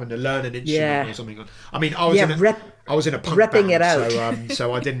 Having to learn an instrument or something. I mean, I was in a punk repping band, it out.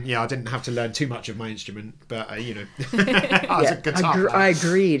 so I didn't have to learn too much of my instrument, but I was a guitar. I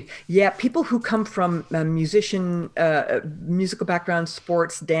agreed. Yeah, people who come from musical background,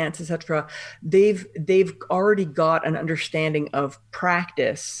 sports, dance, etc., they've already got an understanding of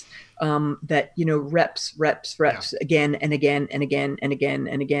practice. That reps again and again and again and again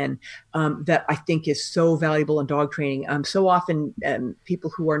and again, that I think is so valuable in dog training. So often people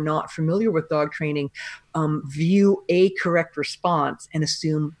who are not familiar with dog training view a correct response and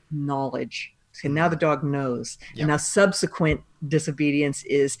assume knowledge. So now the dog knows. Yep. And now subsequent disobedience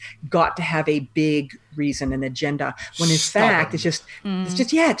is got to have a big reason, an agenda. When in fact, it's just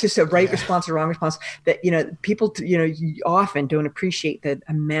a right response or wrong response that, people, often don't appreciate the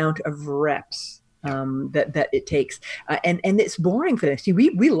amount of reps that it takes. And it's boring for them. See,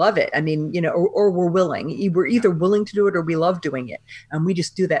 we love it. I mean, or we're willing. We're either willing to do it or we love doing it. And we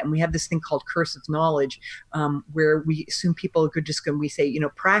just do that. And we have this thing called curse of knowledge, where we assume people are just going, we say,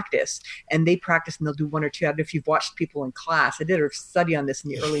 practice. And they practice and they'll do one or two. I don't know if you've watched people in class. I did a study on this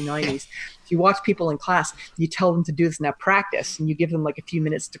in the early 90s. If you watch people in class, you tell them to do this, now practice. And you give them like a few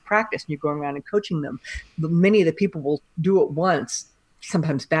minutes to practice and you're going around and coaching them. But many of the people will do it once,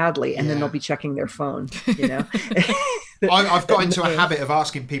 sometimes badly, and then they'll be checking their phone. I've got into a habit of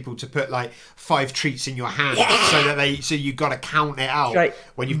asking people to put like 5 treats in your hand, so you've got to count it out. Right.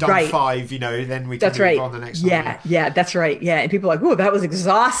 When you've done 5, then we can move on the next time. Yeah, that's right. Yeah, and people are like, "Oh, that was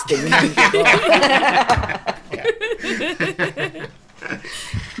exhausting."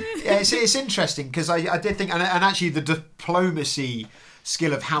 It's interesting because I did think, and actually the diplomacy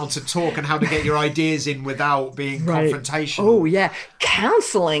skill of how to talk and how to get your ideas in without being confrontational. Oh yeah,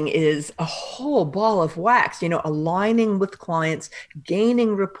 counseling is a whole ball of wax. Aligning with clients,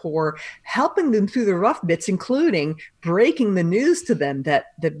 gaining rapport, helping them through the rough bits, including breaking the news to them that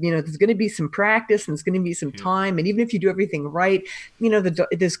there's going to be some practice and there's going to be some time, and even if you do everything right,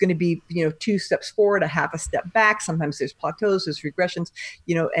 there's going to be 2 steps forward, a half a step back. Sometimes there's plateaus, there's regressions,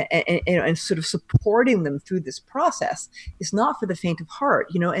 and sort of supporting them through this process is not for the faint of heart,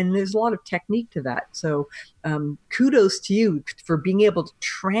 and there's a lot of technique to that. So kudos to you for being able to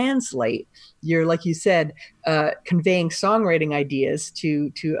translate your, like you said, conveying songwriting ideas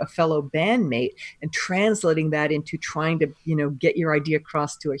to a fellow bandmate and translating that into trying to, get your idea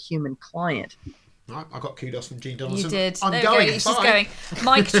across to a human client. I got kudos from Gene Donaldson. You did. I'm there going. He's just going.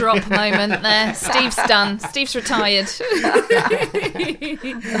 Mic drop moment there. Steve's done. Steve's retired.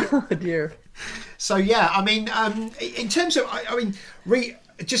 Oh dear. So in terms of,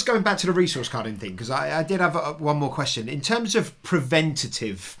 just going back to the resource carding thing, because I did have one more question. In terms of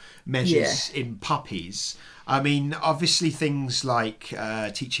preventative measures in puppies, obviously things like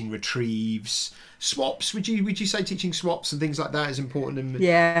teaching retrieves, swaps. Would you say teaching swaps and things like that is important in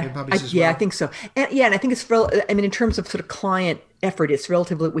puppies as well? Yeah, I think so. And I think it's in terms of sort of client effort, it's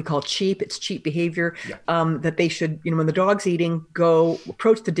relatively what we call cheap. It's cheap behavior that they should, when the dog's eating, go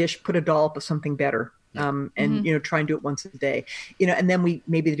approach the dish, put a dollop of something better. And try and do it once a day, and then we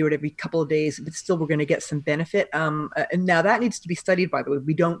maybe do it every couple of days, but still we're going to get some benefit. And now that needs to be studied, by the way.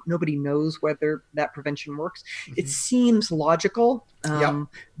 Nobody knows whether that prevention works. It seems logical,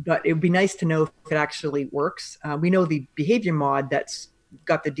 but it would be nice to know if it actually works. We know the behavior mod that's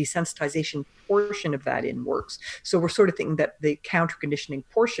got the desensitization portion of that in works. So we're sort of thinking that the counter conditioning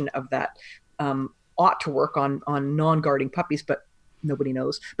portion of that ought to work on non-guarding puppies, but nobody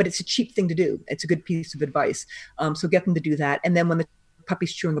knows. But it's a cheap thing to do. It's a good piece of advice. So get them to do that. And then when the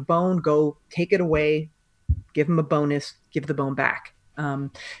puppy's chewing a bone, go take it away, give them a bonus, give the bone back.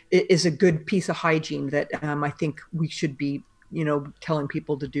 It is a good piece of hygiene that I think we should be telling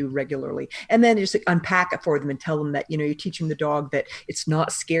people to do regularly. And then just unpack it for them and tell them that, you're teaching the dog that it's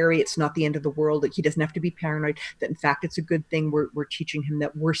not scary. It's not the end of the world, that he doesn't have to be paranoid, that in fact, it's a good thing. We're teaching him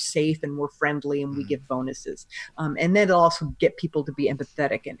that we're safe and we're friendly and we give bonuses. And then it'll also get people to be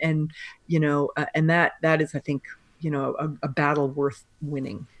empathetic and that is, I think, a battle worth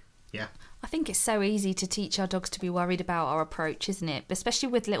winning. Yeah. I think it's so easy to teach our dogs to be worried about our approach, isn't it? Especially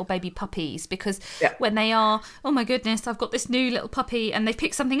with little baby puppies, because when they are, oh my goodness, I've got this new little puppy and they've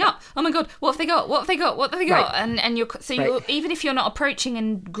picked something up. Oh my God, what have they got? What have they got? What have they got? Right. And you're even if you're not approaching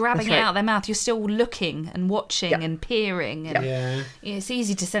and grabbing it out of their mouth, you're still looking and watching and peering. And it's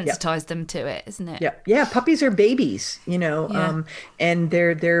easy to sensitize them to it, isn't it? Yeah. Puppies are babies, and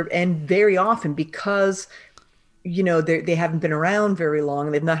they're very often, because they haven't been around very long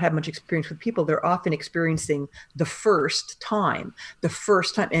and they've not had much experience with people, they're often experiencing the first time.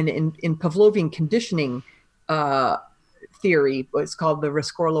 And in Pavlovian conditioning theory, it's called the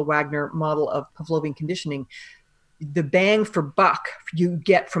Rescorla-Wagner model of Pavlovian conditioning, the bang for buck you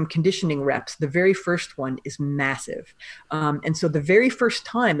get from conditioning reps, the very first one is massive. And so the very first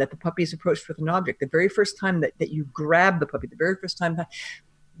time that the puppy is approached with an object, the very first time that you grab the puppy, the very first time,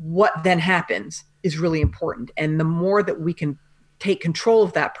 what then happens is really important. And the more that we can take control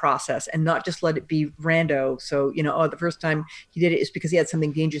of that process and not just let it be rando. So, the first time he did it is because he had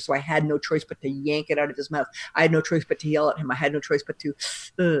something dangerous. So I had no choice but to yank it out of his mouth. I had no choice but to yell at him. I had no choice but to,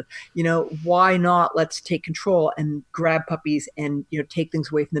 why not? Let's take control and grab puppies and, take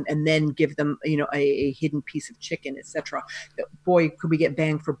things away from them and then give them, a hidden piece of chicken, etc. Boy, could we get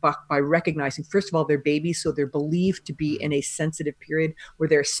bang for buck by recognizing, first of all, they're babies. So they're believed to be in a sensitive period where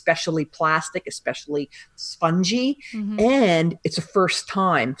they're especially plastic, especially spongy. Mm-hmm. And it's a first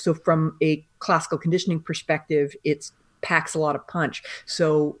time. So from a classical conditioning perspective, it packs a lot of punch.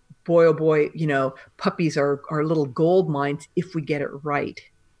 So boy, oh boy, puppies are little gold mines if we get it right.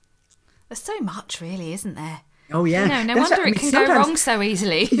 There's so much really, isn't there? Oh, yeah. No wonder it can go wrong so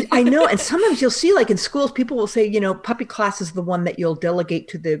easily. I know. And sometimes you'll see, like in schools, people will say, puppy class is the one that you'll delegate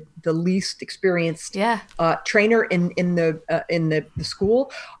to the least experienced trainer in the school.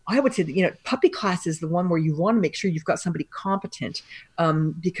 I would say, puppy class is the one where you want to make sure you've got somebody competent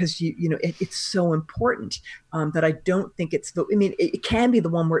because, it's so important that I don't think it can be the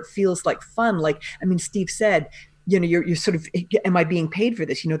one where it feels like fun. Like, Steve said, you're sort of, am I being paid for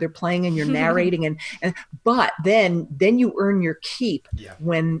this? They're playing and you're narrating but then you earn your keep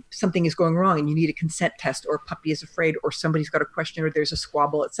when something is going wrong and you need a consent test or a puppy is afraid or somebody's got a question or there's a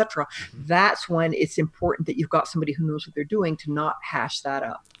squabble, etc. Mm-hmm. That's when it's important that you've got somebody who knows what they're doing to not hash that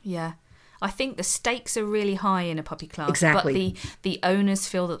up. Yeah. I think the stakes are really high in a puppy class, exactly. But the owners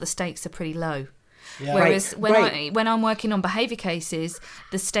feel that the stakes are pretty low. Yeah. Whereas when I'm working on behaviour cases,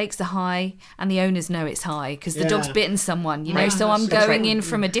 the stakes are high and the owners know it's high because the dog's bitten someone, so I'm going in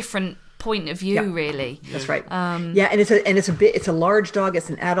from a different point of view, really. That's right. And it's a large dog. It's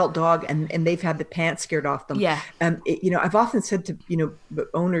an adult dog, and they've had the pants scared off them. Yeah. I've often said to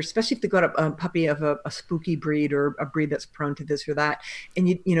owners, especially if they've got a puppy of a spooky breed or a breed that's prone to this or that, and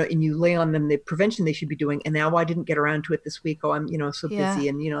you lay on them the prevention they should be doing. And now I didn't get around to it this week. Oh, I'm so busy,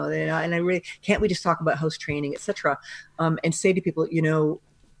 and and I really can't. We just talk about house training, etc. And say to people,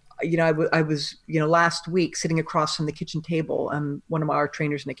 I was, last week sitting across from the kitchen table. One of our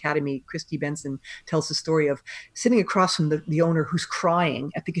trainers in Academy, Christy Benson, tells the story of sitting across from the owner who's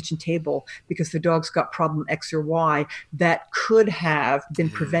crying at the kitchen table because the dog's got problem X or Y that could have been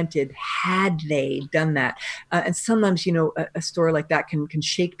prevented had they done that. And sometimes, a story like that can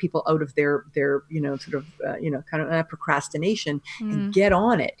shake people out of their kind of procrastination and get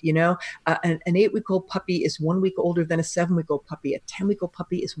on it. An 8-week-old puppy is 1 week older than a 7-week-old puppy. A 10-week-old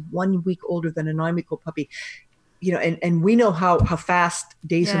puppy is 1 week older than a 9-week-old puppy, and we know how fast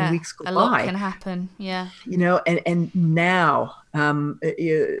days and weeks go by. A lot can happen. Yeah. And now,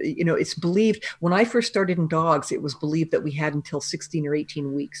 it's believed when I first started in dogs, it was believed that we had until 16 or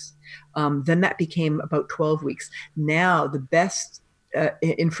 18 weeks. Then that became about 12 weeks. Now the best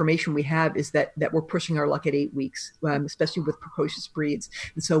information we have is that we're pushing our luck at 8 weeks, especially with precocious breeds.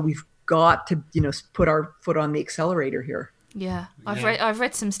 And so we've got to, put our foot on the accelerator here. Yeah, I've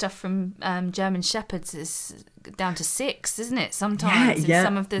read some stuff from German Shepherds is down to 6, isn't it? Sometimes in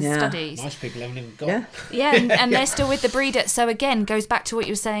some of the studies. Most people haven't even got. Yeah, and they're still with the breeder. So again, goes back to what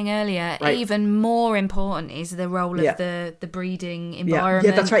you were saying earlier. Right. Even more important is the role of the breeding environment.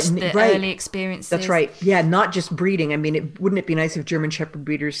 Yeah, that's right. The early experiences. That's right. Yeah, not just breeding. Wouldn't it be nice if German Shepherd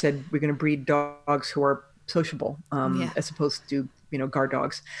breeders said we're going to breed dogs who are sociable, as opposed to guard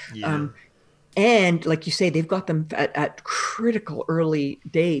dogs. Yeah. And like you say, they've got them at critical early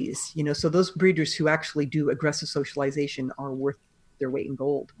days, so those breeders who actually do aggressive socialization are worth their weight in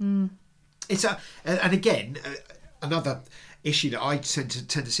gold. It's and again, another issue that I tend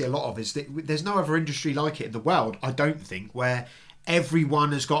to see a lot of is that there's no other industry like it in the world, I don't think, where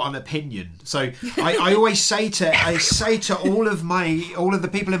everyone has got an opinion. So I always say to all of the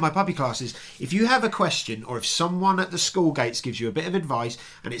people in my puppy classes, if you have a question or if someone at the school gates gives you a bit of advice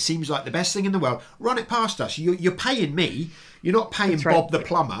and it seems like the best thing in the world, run it past us. You're paying me. You're not paying Bob the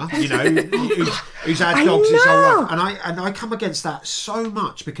plumber, who's had dogs his whole life. And I come against that so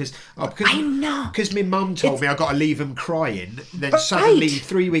much because my mum told me I got to leave them crying. Then suddenly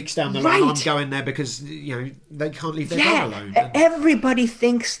 3 weeks down the line, I'm going there because they can't leave their dog alone. Everybody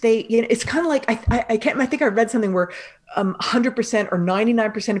thinks they. It's kind of like I think I read something where 100% or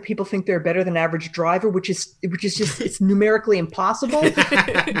 99% of people think they're better than average driver, which is just it's numerically impossible.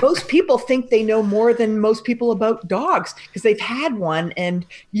 Most people think they know more than most people about dogs because they've had one, and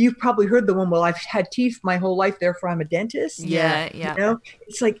you've probably heard the one. Well, I've had teeth my whole life, therefore I'm a dentist. Yeah.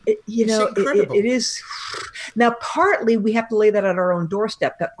 It's like it is. Now, partly we have to lay that at our own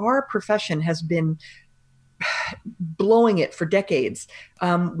doorstep. That our profession has been blowing it for decades.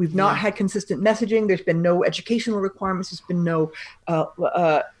 We've not had consistent messaging. There's been no educational requirements. There's been no,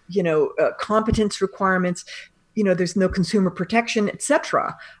 competence requirements. there's no consumer protection,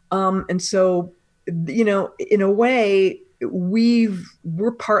 etc. And so, in a way,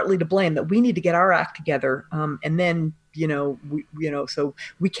 we're partly to blame, that we need to get our act together, and then so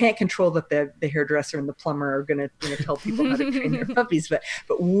we can't control that the hairdresser and the plumber are going to tell people how to train their puppies, but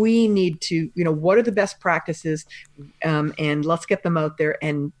we need to, what are the best practices, and let's get them out there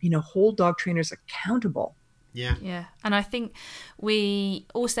and hold dog trainers accountable. Yeah. And I think we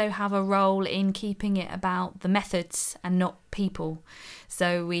also have a role in keeping it about the methods and not people.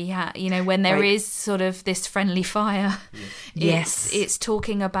 So we have, when there is sort of this friendly fire, it's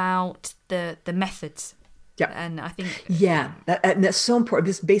talking about the methods. Yeah. And I think and that's so important.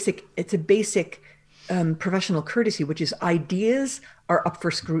 It's a basic professional courtesy, which is ideas are up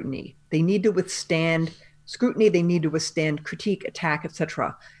for scrutiny. They need to withstand scrutiny. They need to withstand critique, attack,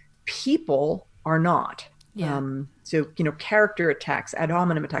 etc. People are not. Yeah. So character attacks, ad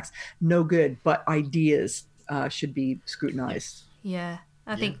hominem attacks, no good. But ideas should be scrutinized. Yeah.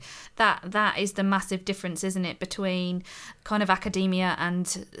 I think that is the massive difference, isn't it, between kind of academia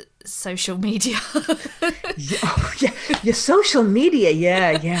and social media. Social media,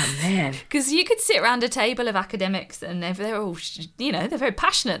 man. Because you could sit around a table of academics and they're all, they're very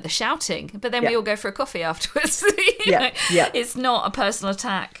passionate, they're shouting, but then we all go for a coffee afterwards. It's not a personal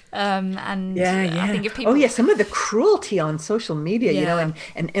attack. I think if people... some of the cruelty on social media,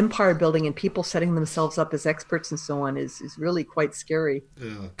 and empire building and people setting themselves up as experts and so on is really quite scary.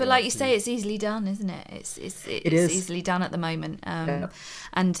 But like you say, it's easily done, isn't it? It's easily done at the moment.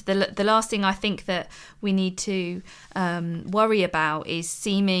 And the last thing I think that we need to worry about is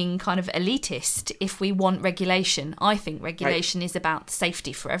seeming kind of elitist if we want regulation. I think regulation is about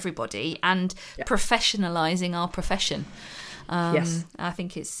safety for everybody and professionalising our profession. I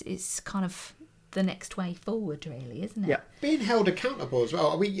think it's kind of the next way forward, really, isn't it? Yeah, being held accountable as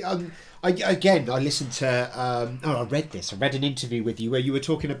well. I listened to. I read an interview with you where you were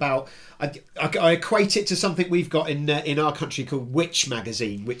talking about. I equate it to something we've got in our country called Witch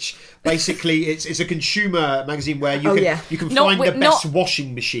magazine, which basically it's a consumer magazine where you can find the best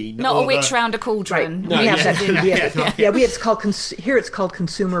washing machine. Not a witch round a cauldron. Right. No, we have that too. It's called here. It's called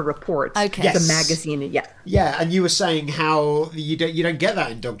Consumer Reports. Okay, yes. The magazine. Yeah, and you were saying how you don't get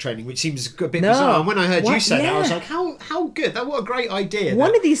that in dog training, which seems a bit bizarre. And when I heard you say that, I was like, how good! What a great idea!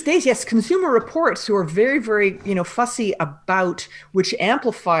 One of these days, yes, Consumer Reports, who are very, very fussy about which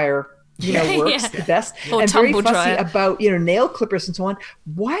amplifier works the best, or and very fussy about nail clippers and so on.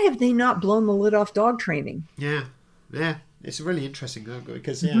 Why have they not blown the lid off dog training? Yeah, it's really interesting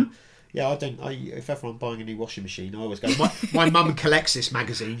because if ever I'm buying a new washing machine, I always go, my mum collects this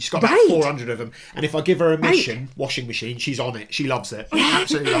magazine. She's got about 400 of them. And if I give her a washing machine, she's on it. She loves it.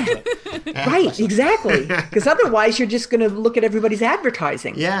 Absolutely loves it. Exactly. Because otherwise you're just going to look at everybody's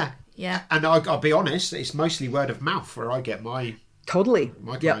advertising. Yeah. And I'll be honest, it's mostly word of mouth where I get my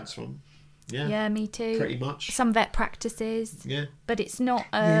clients from. Yeah, me too. Pretty much. Some vet practices. Yeah. But it's not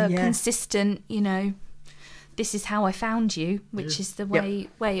consistent, this is how I found you, which is the way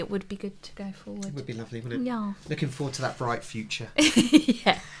it would be good to go forward. It would be lovely, wouldn't it? Yeah. Looking forward to that bright future.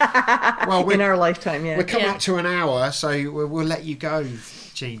 Well, in our lifetime, we're coming up to an hour, so we'll let you go,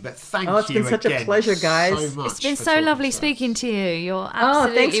 Jean. But thank you. It's been such a pleasure, guys. So much it's been so lovely speaking to you. You're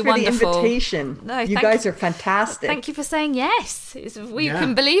absolutely thanks for wonderful. the invitation. You guys are fantastic. Thank you for saying yes. We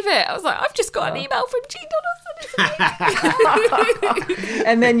couldn't believe it. I was like, I've just got an email from Jean Donaldson.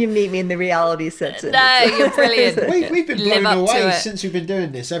 And then you meet me and the reality sets in. No, you're brilliant. We've been blown away since we've been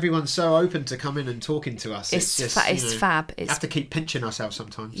doing this. Everyone's so open to come in and talking to us. It's just fab. We have to keep pinching ourselves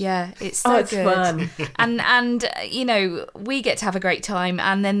sometimes. Yeah, it's so it's good. Fun. And we get to have a great time,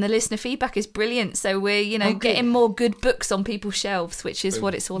 and then the listener feedback is brilliant. So we're getting more good books on people's shelves, which is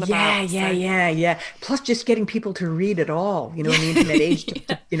what it's all about. Yeah. Plus, just getting people to read it all. In the internet age,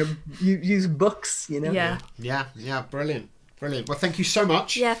 to use books. Yeah, brilliant. Well, thank you so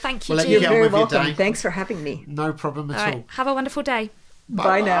much. Yeah, thank you. We'll let Jean. you get on You're with very your welcome. day. Thanks for having me. No problem at all. Have a wonderful day.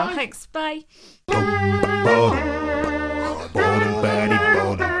 Bye now. Thanks. Bye.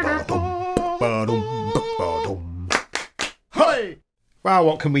 Hey! Well,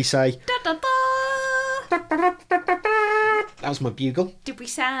 what can we say? Da, da, da. That was my bugle. Did we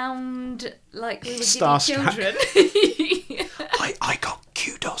sound like we were Starstruck. giving children? I got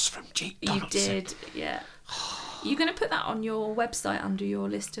kudos from Jean Donaldson. You did, yeah. You're going to put that on your website under your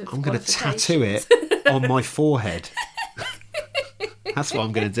list of I'm going to tattoo it on my forehead. That's what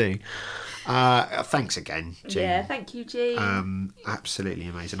I'm going to do. Thanks again, Jean. Yeah, thank you, Jean. Absolutely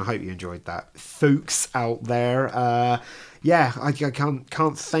amazing. I hope you enjoyed that, folks out there. I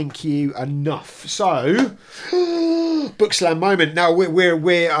can't thank you enough. So, book slam moment. Now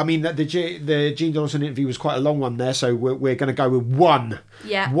we're. I mean, the Jean Donaldson interview was quite a long one there, so we're going to go with one.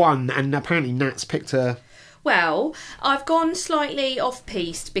 Yeah. One, and apparently Nat's picked a. Well, I've gone slightly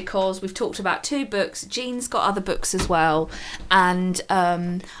off-piste because we've talked about 2 books. Jean's got other books as well. And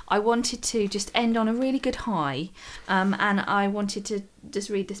I wanted to just end on a really good high. And I wanted to just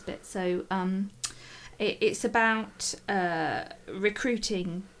read this bit. So it's about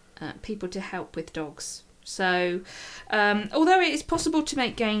recruiting people to help with dogs. So, although it is possible to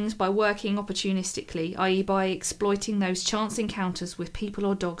make gains by working opportunistically, i.e. by exploiting those chance encounters with people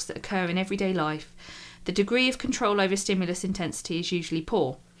or dogs that occur in everyday life, the degree of control over stimulus intensity is usually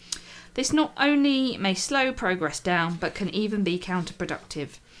poor. This not only may slow progress down, but can even be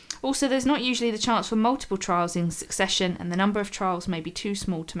counterproductive. Also, there's not usually the chance for multiple trials in succession, and the number of trials may be too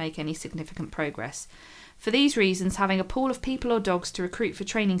small to make any significant progress. For these reasons, having a pool of people or dogs to recruit for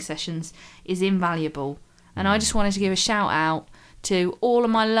training sessions is invaluable. And I just wanted to give a shout out to all of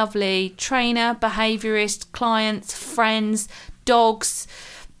my lovely trainer, behaviourist, clients, friends, dogs,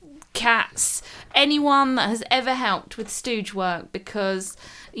 cats, anyone that has ever helped with stooge work, because,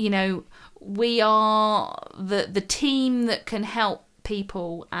 you know, we are the team that can help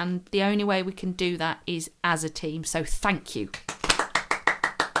people, and the only way we can do that is as a team. So thank you.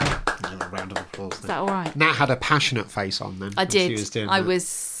 A little round of applause. Is that all right? Nat had a passionate face on then. I did. She was doing I that.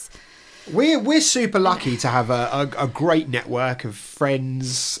 was. We're super lucky to have a great network of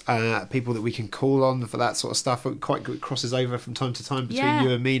friends, people that we can call on for that sort of stuff. It quite crosses over from time to time between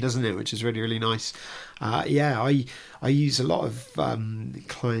you and me, doesn't it? Which is really, really nice. I use a lot of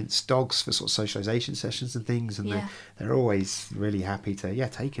clients' dogs for sort of socialisation sessions and things, and they're always really happy to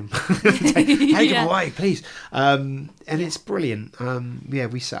take him, take him away, please. And it's brilliant.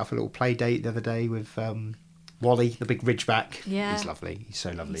 We set up a little play date the other day with. Wally, the big Ridgeback. Yeah. He's lovely. He's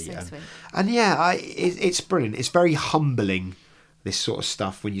so lovely. He's so sweet. And it's brilliant. It's very humbling, this sort of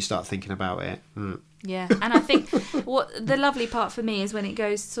stuff, when you start thinking about it. Yeah, and I think what the lovely part for me is when it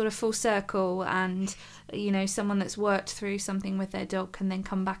goes sort of full circle, and, you know, someone that's worked through something with their dog can then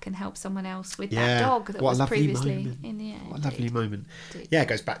come back and help someone else with that dog that was previously moment. in the air. What a lovely moment. Yeah, it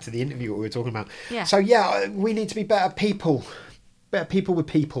goes back to the interview what we were talking about. Yeah. So, we need to be better people with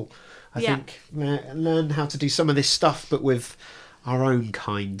people. I think learn how to do some of this stuff, but with our own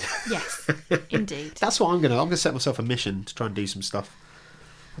kind. Yes, indeed. That's what I'm gonna set myself a mission to try and do some stuff.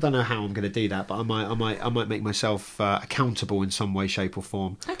 I don't know how I'm going to do that, but I might make myself accountable in some way, shape, or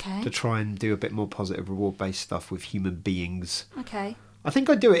form. Okay. To try and do a bit more positive, reward-based stuff with human beings. Okay. I think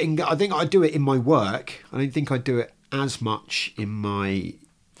I do it in my work. I don't think I do it as much in my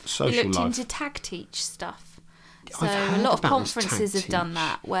social life. You looked into tag teach stuff. So a lot of conferences have done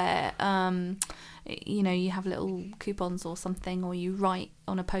that, where you know, you have little coupons or something, or you write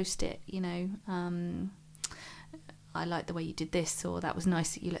on a post-it, you know, I like the way you did this, or that was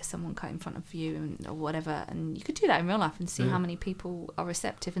nice that you let someone cut in front of you, or whatever. And you could do that in real life and see how many people are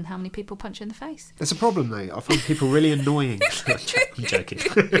receptive and how many people punch you in the face. There's a problem though. I find people really annoying. I'm joking.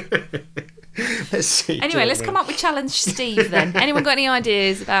 Let's see. Anyway, let's come up with Challenge Steve then. Anyone got any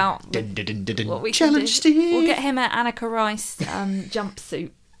ideas about what we can do? Steve. We'll get him an Annika Rice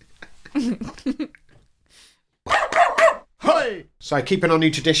jumpsuit. Hey! So keeping our new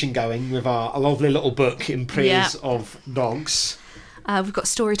tradition going with our lovely little book in praise of dogs. We've got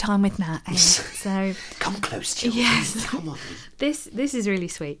story time with Nat. So come close, children. Yes. Come on. This is really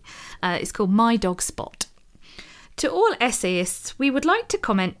sweet. It's called My Dog Spot. To all essayists, we would like to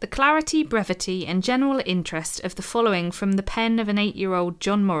comment the clarity, brevity and general interest of the following from the pen of an 8-year-old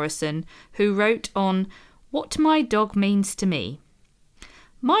John Morrison, who wrote on What My Dog Means to Me.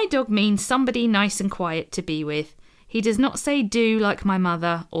 My dog means somebody nice and quiet to be with. He does not say do like my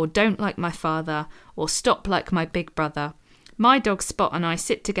mother, or don't like my father, or stop like my big brother. My dog Spot and I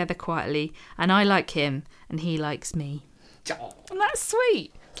sit together quietly, and I like him, and he likes me. And that's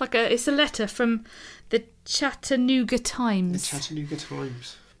sweet. It's a letter from the Chattanooga Times. The Chattanooga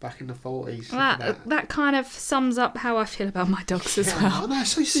Times, back in the 40s. That kind of sums up how I feel about my dogs as well. Oh,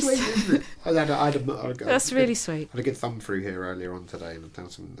 that's so sweet, isn't it? That's really sweet. I had a good thumb through here earlier on today, and I've done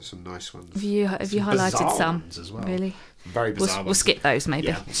some nice ones. Have you highlighted some? Ones as well. Really? Very bizarre ones. We'll skip those maybe.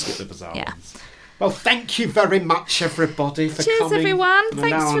 Yeah, we'll skip the bizarre ones. Well, thank you very much, everybody, for Cheers, coming. everyone. And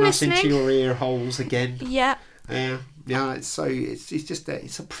Thanks for allowing listening. us into your ear holes again. Yeah. Yeah, it's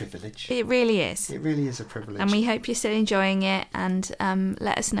a privilege. It really is. It really is a privilege. And we hope you're still enjoying it, and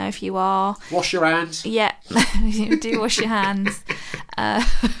let us know if you are. Wash your hands. Yeah, do wash your hands.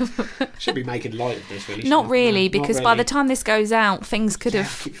 Should be making light of this, really. Not shouldn't really, it? No, not because by the really. time this goes out, things could I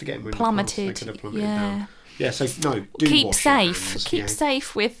have keep forgetting we're in the plummeted. past. They could have plummeted Yeah. down. Yeah, so no, do Keep wash your safe. hands, Keep yeah.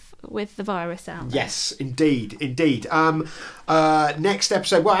 safe with the virus out there. Yes, indeed. Next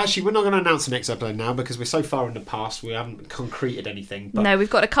episode. Well, actually, we're not going to announce the next episode now because we're so far in the past. We haven't concreted anything. But No, we've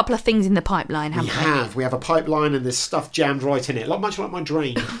got a couple of things in the pipeline, haven't we? we have a pipeline and there's stuff jammed right in it, much like my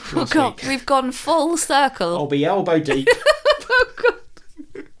drain. Oh God, we've gone full circle. I'll be elbow deep. Oh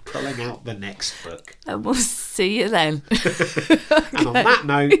God. Pulling out the next book. And we'll see you then. And on that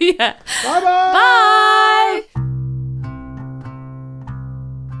note, Yeah. bye-bye. Bye.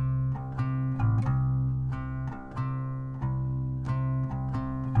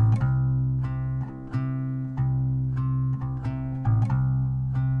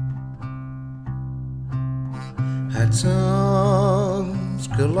 Atoms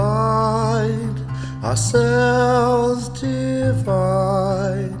collide, ourselves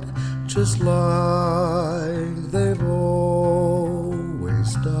divide, just like they've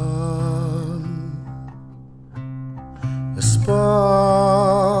always done. A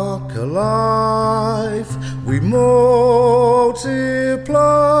spark alive, we multiply.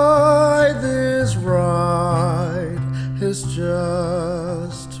 This ride has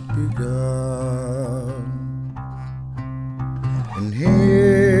just begun. And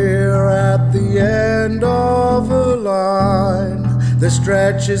here at the end of a line that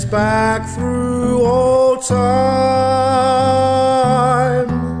stretches back through all time,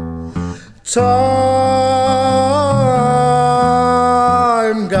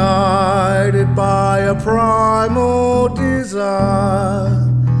 time guided by a primal desire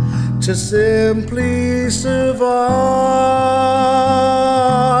to simply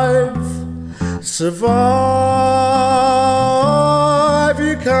survive,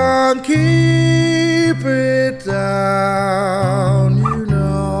 you can't keep it down, you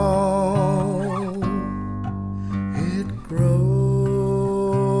know, it grows.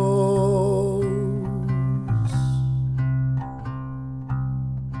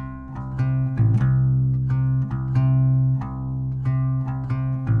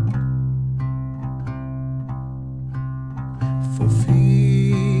 For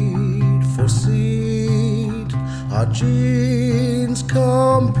feed, for seed, our genes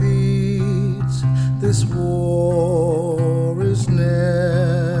compete. This war is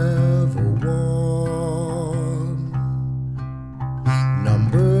never won.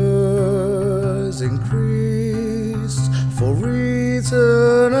 Numbers increase for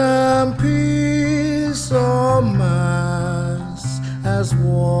reason and peace. Our mass as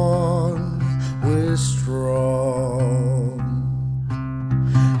one, we're strong.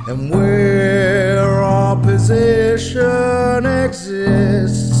 And where opposition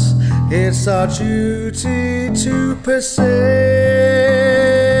exists, it's our duty to persist,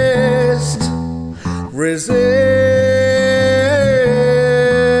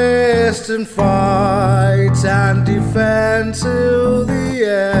 resist and fight and defend till the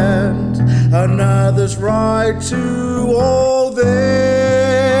end. Another's right to all this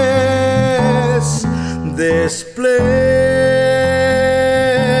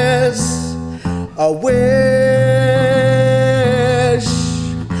bliss, a wish,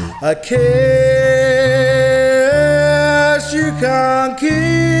 a kiss. You can't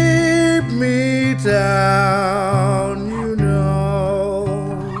keep me down, you know,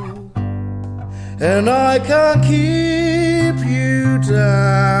 and I can't keep you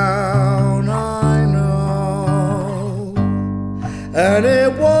down, I know, and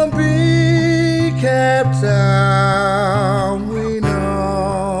it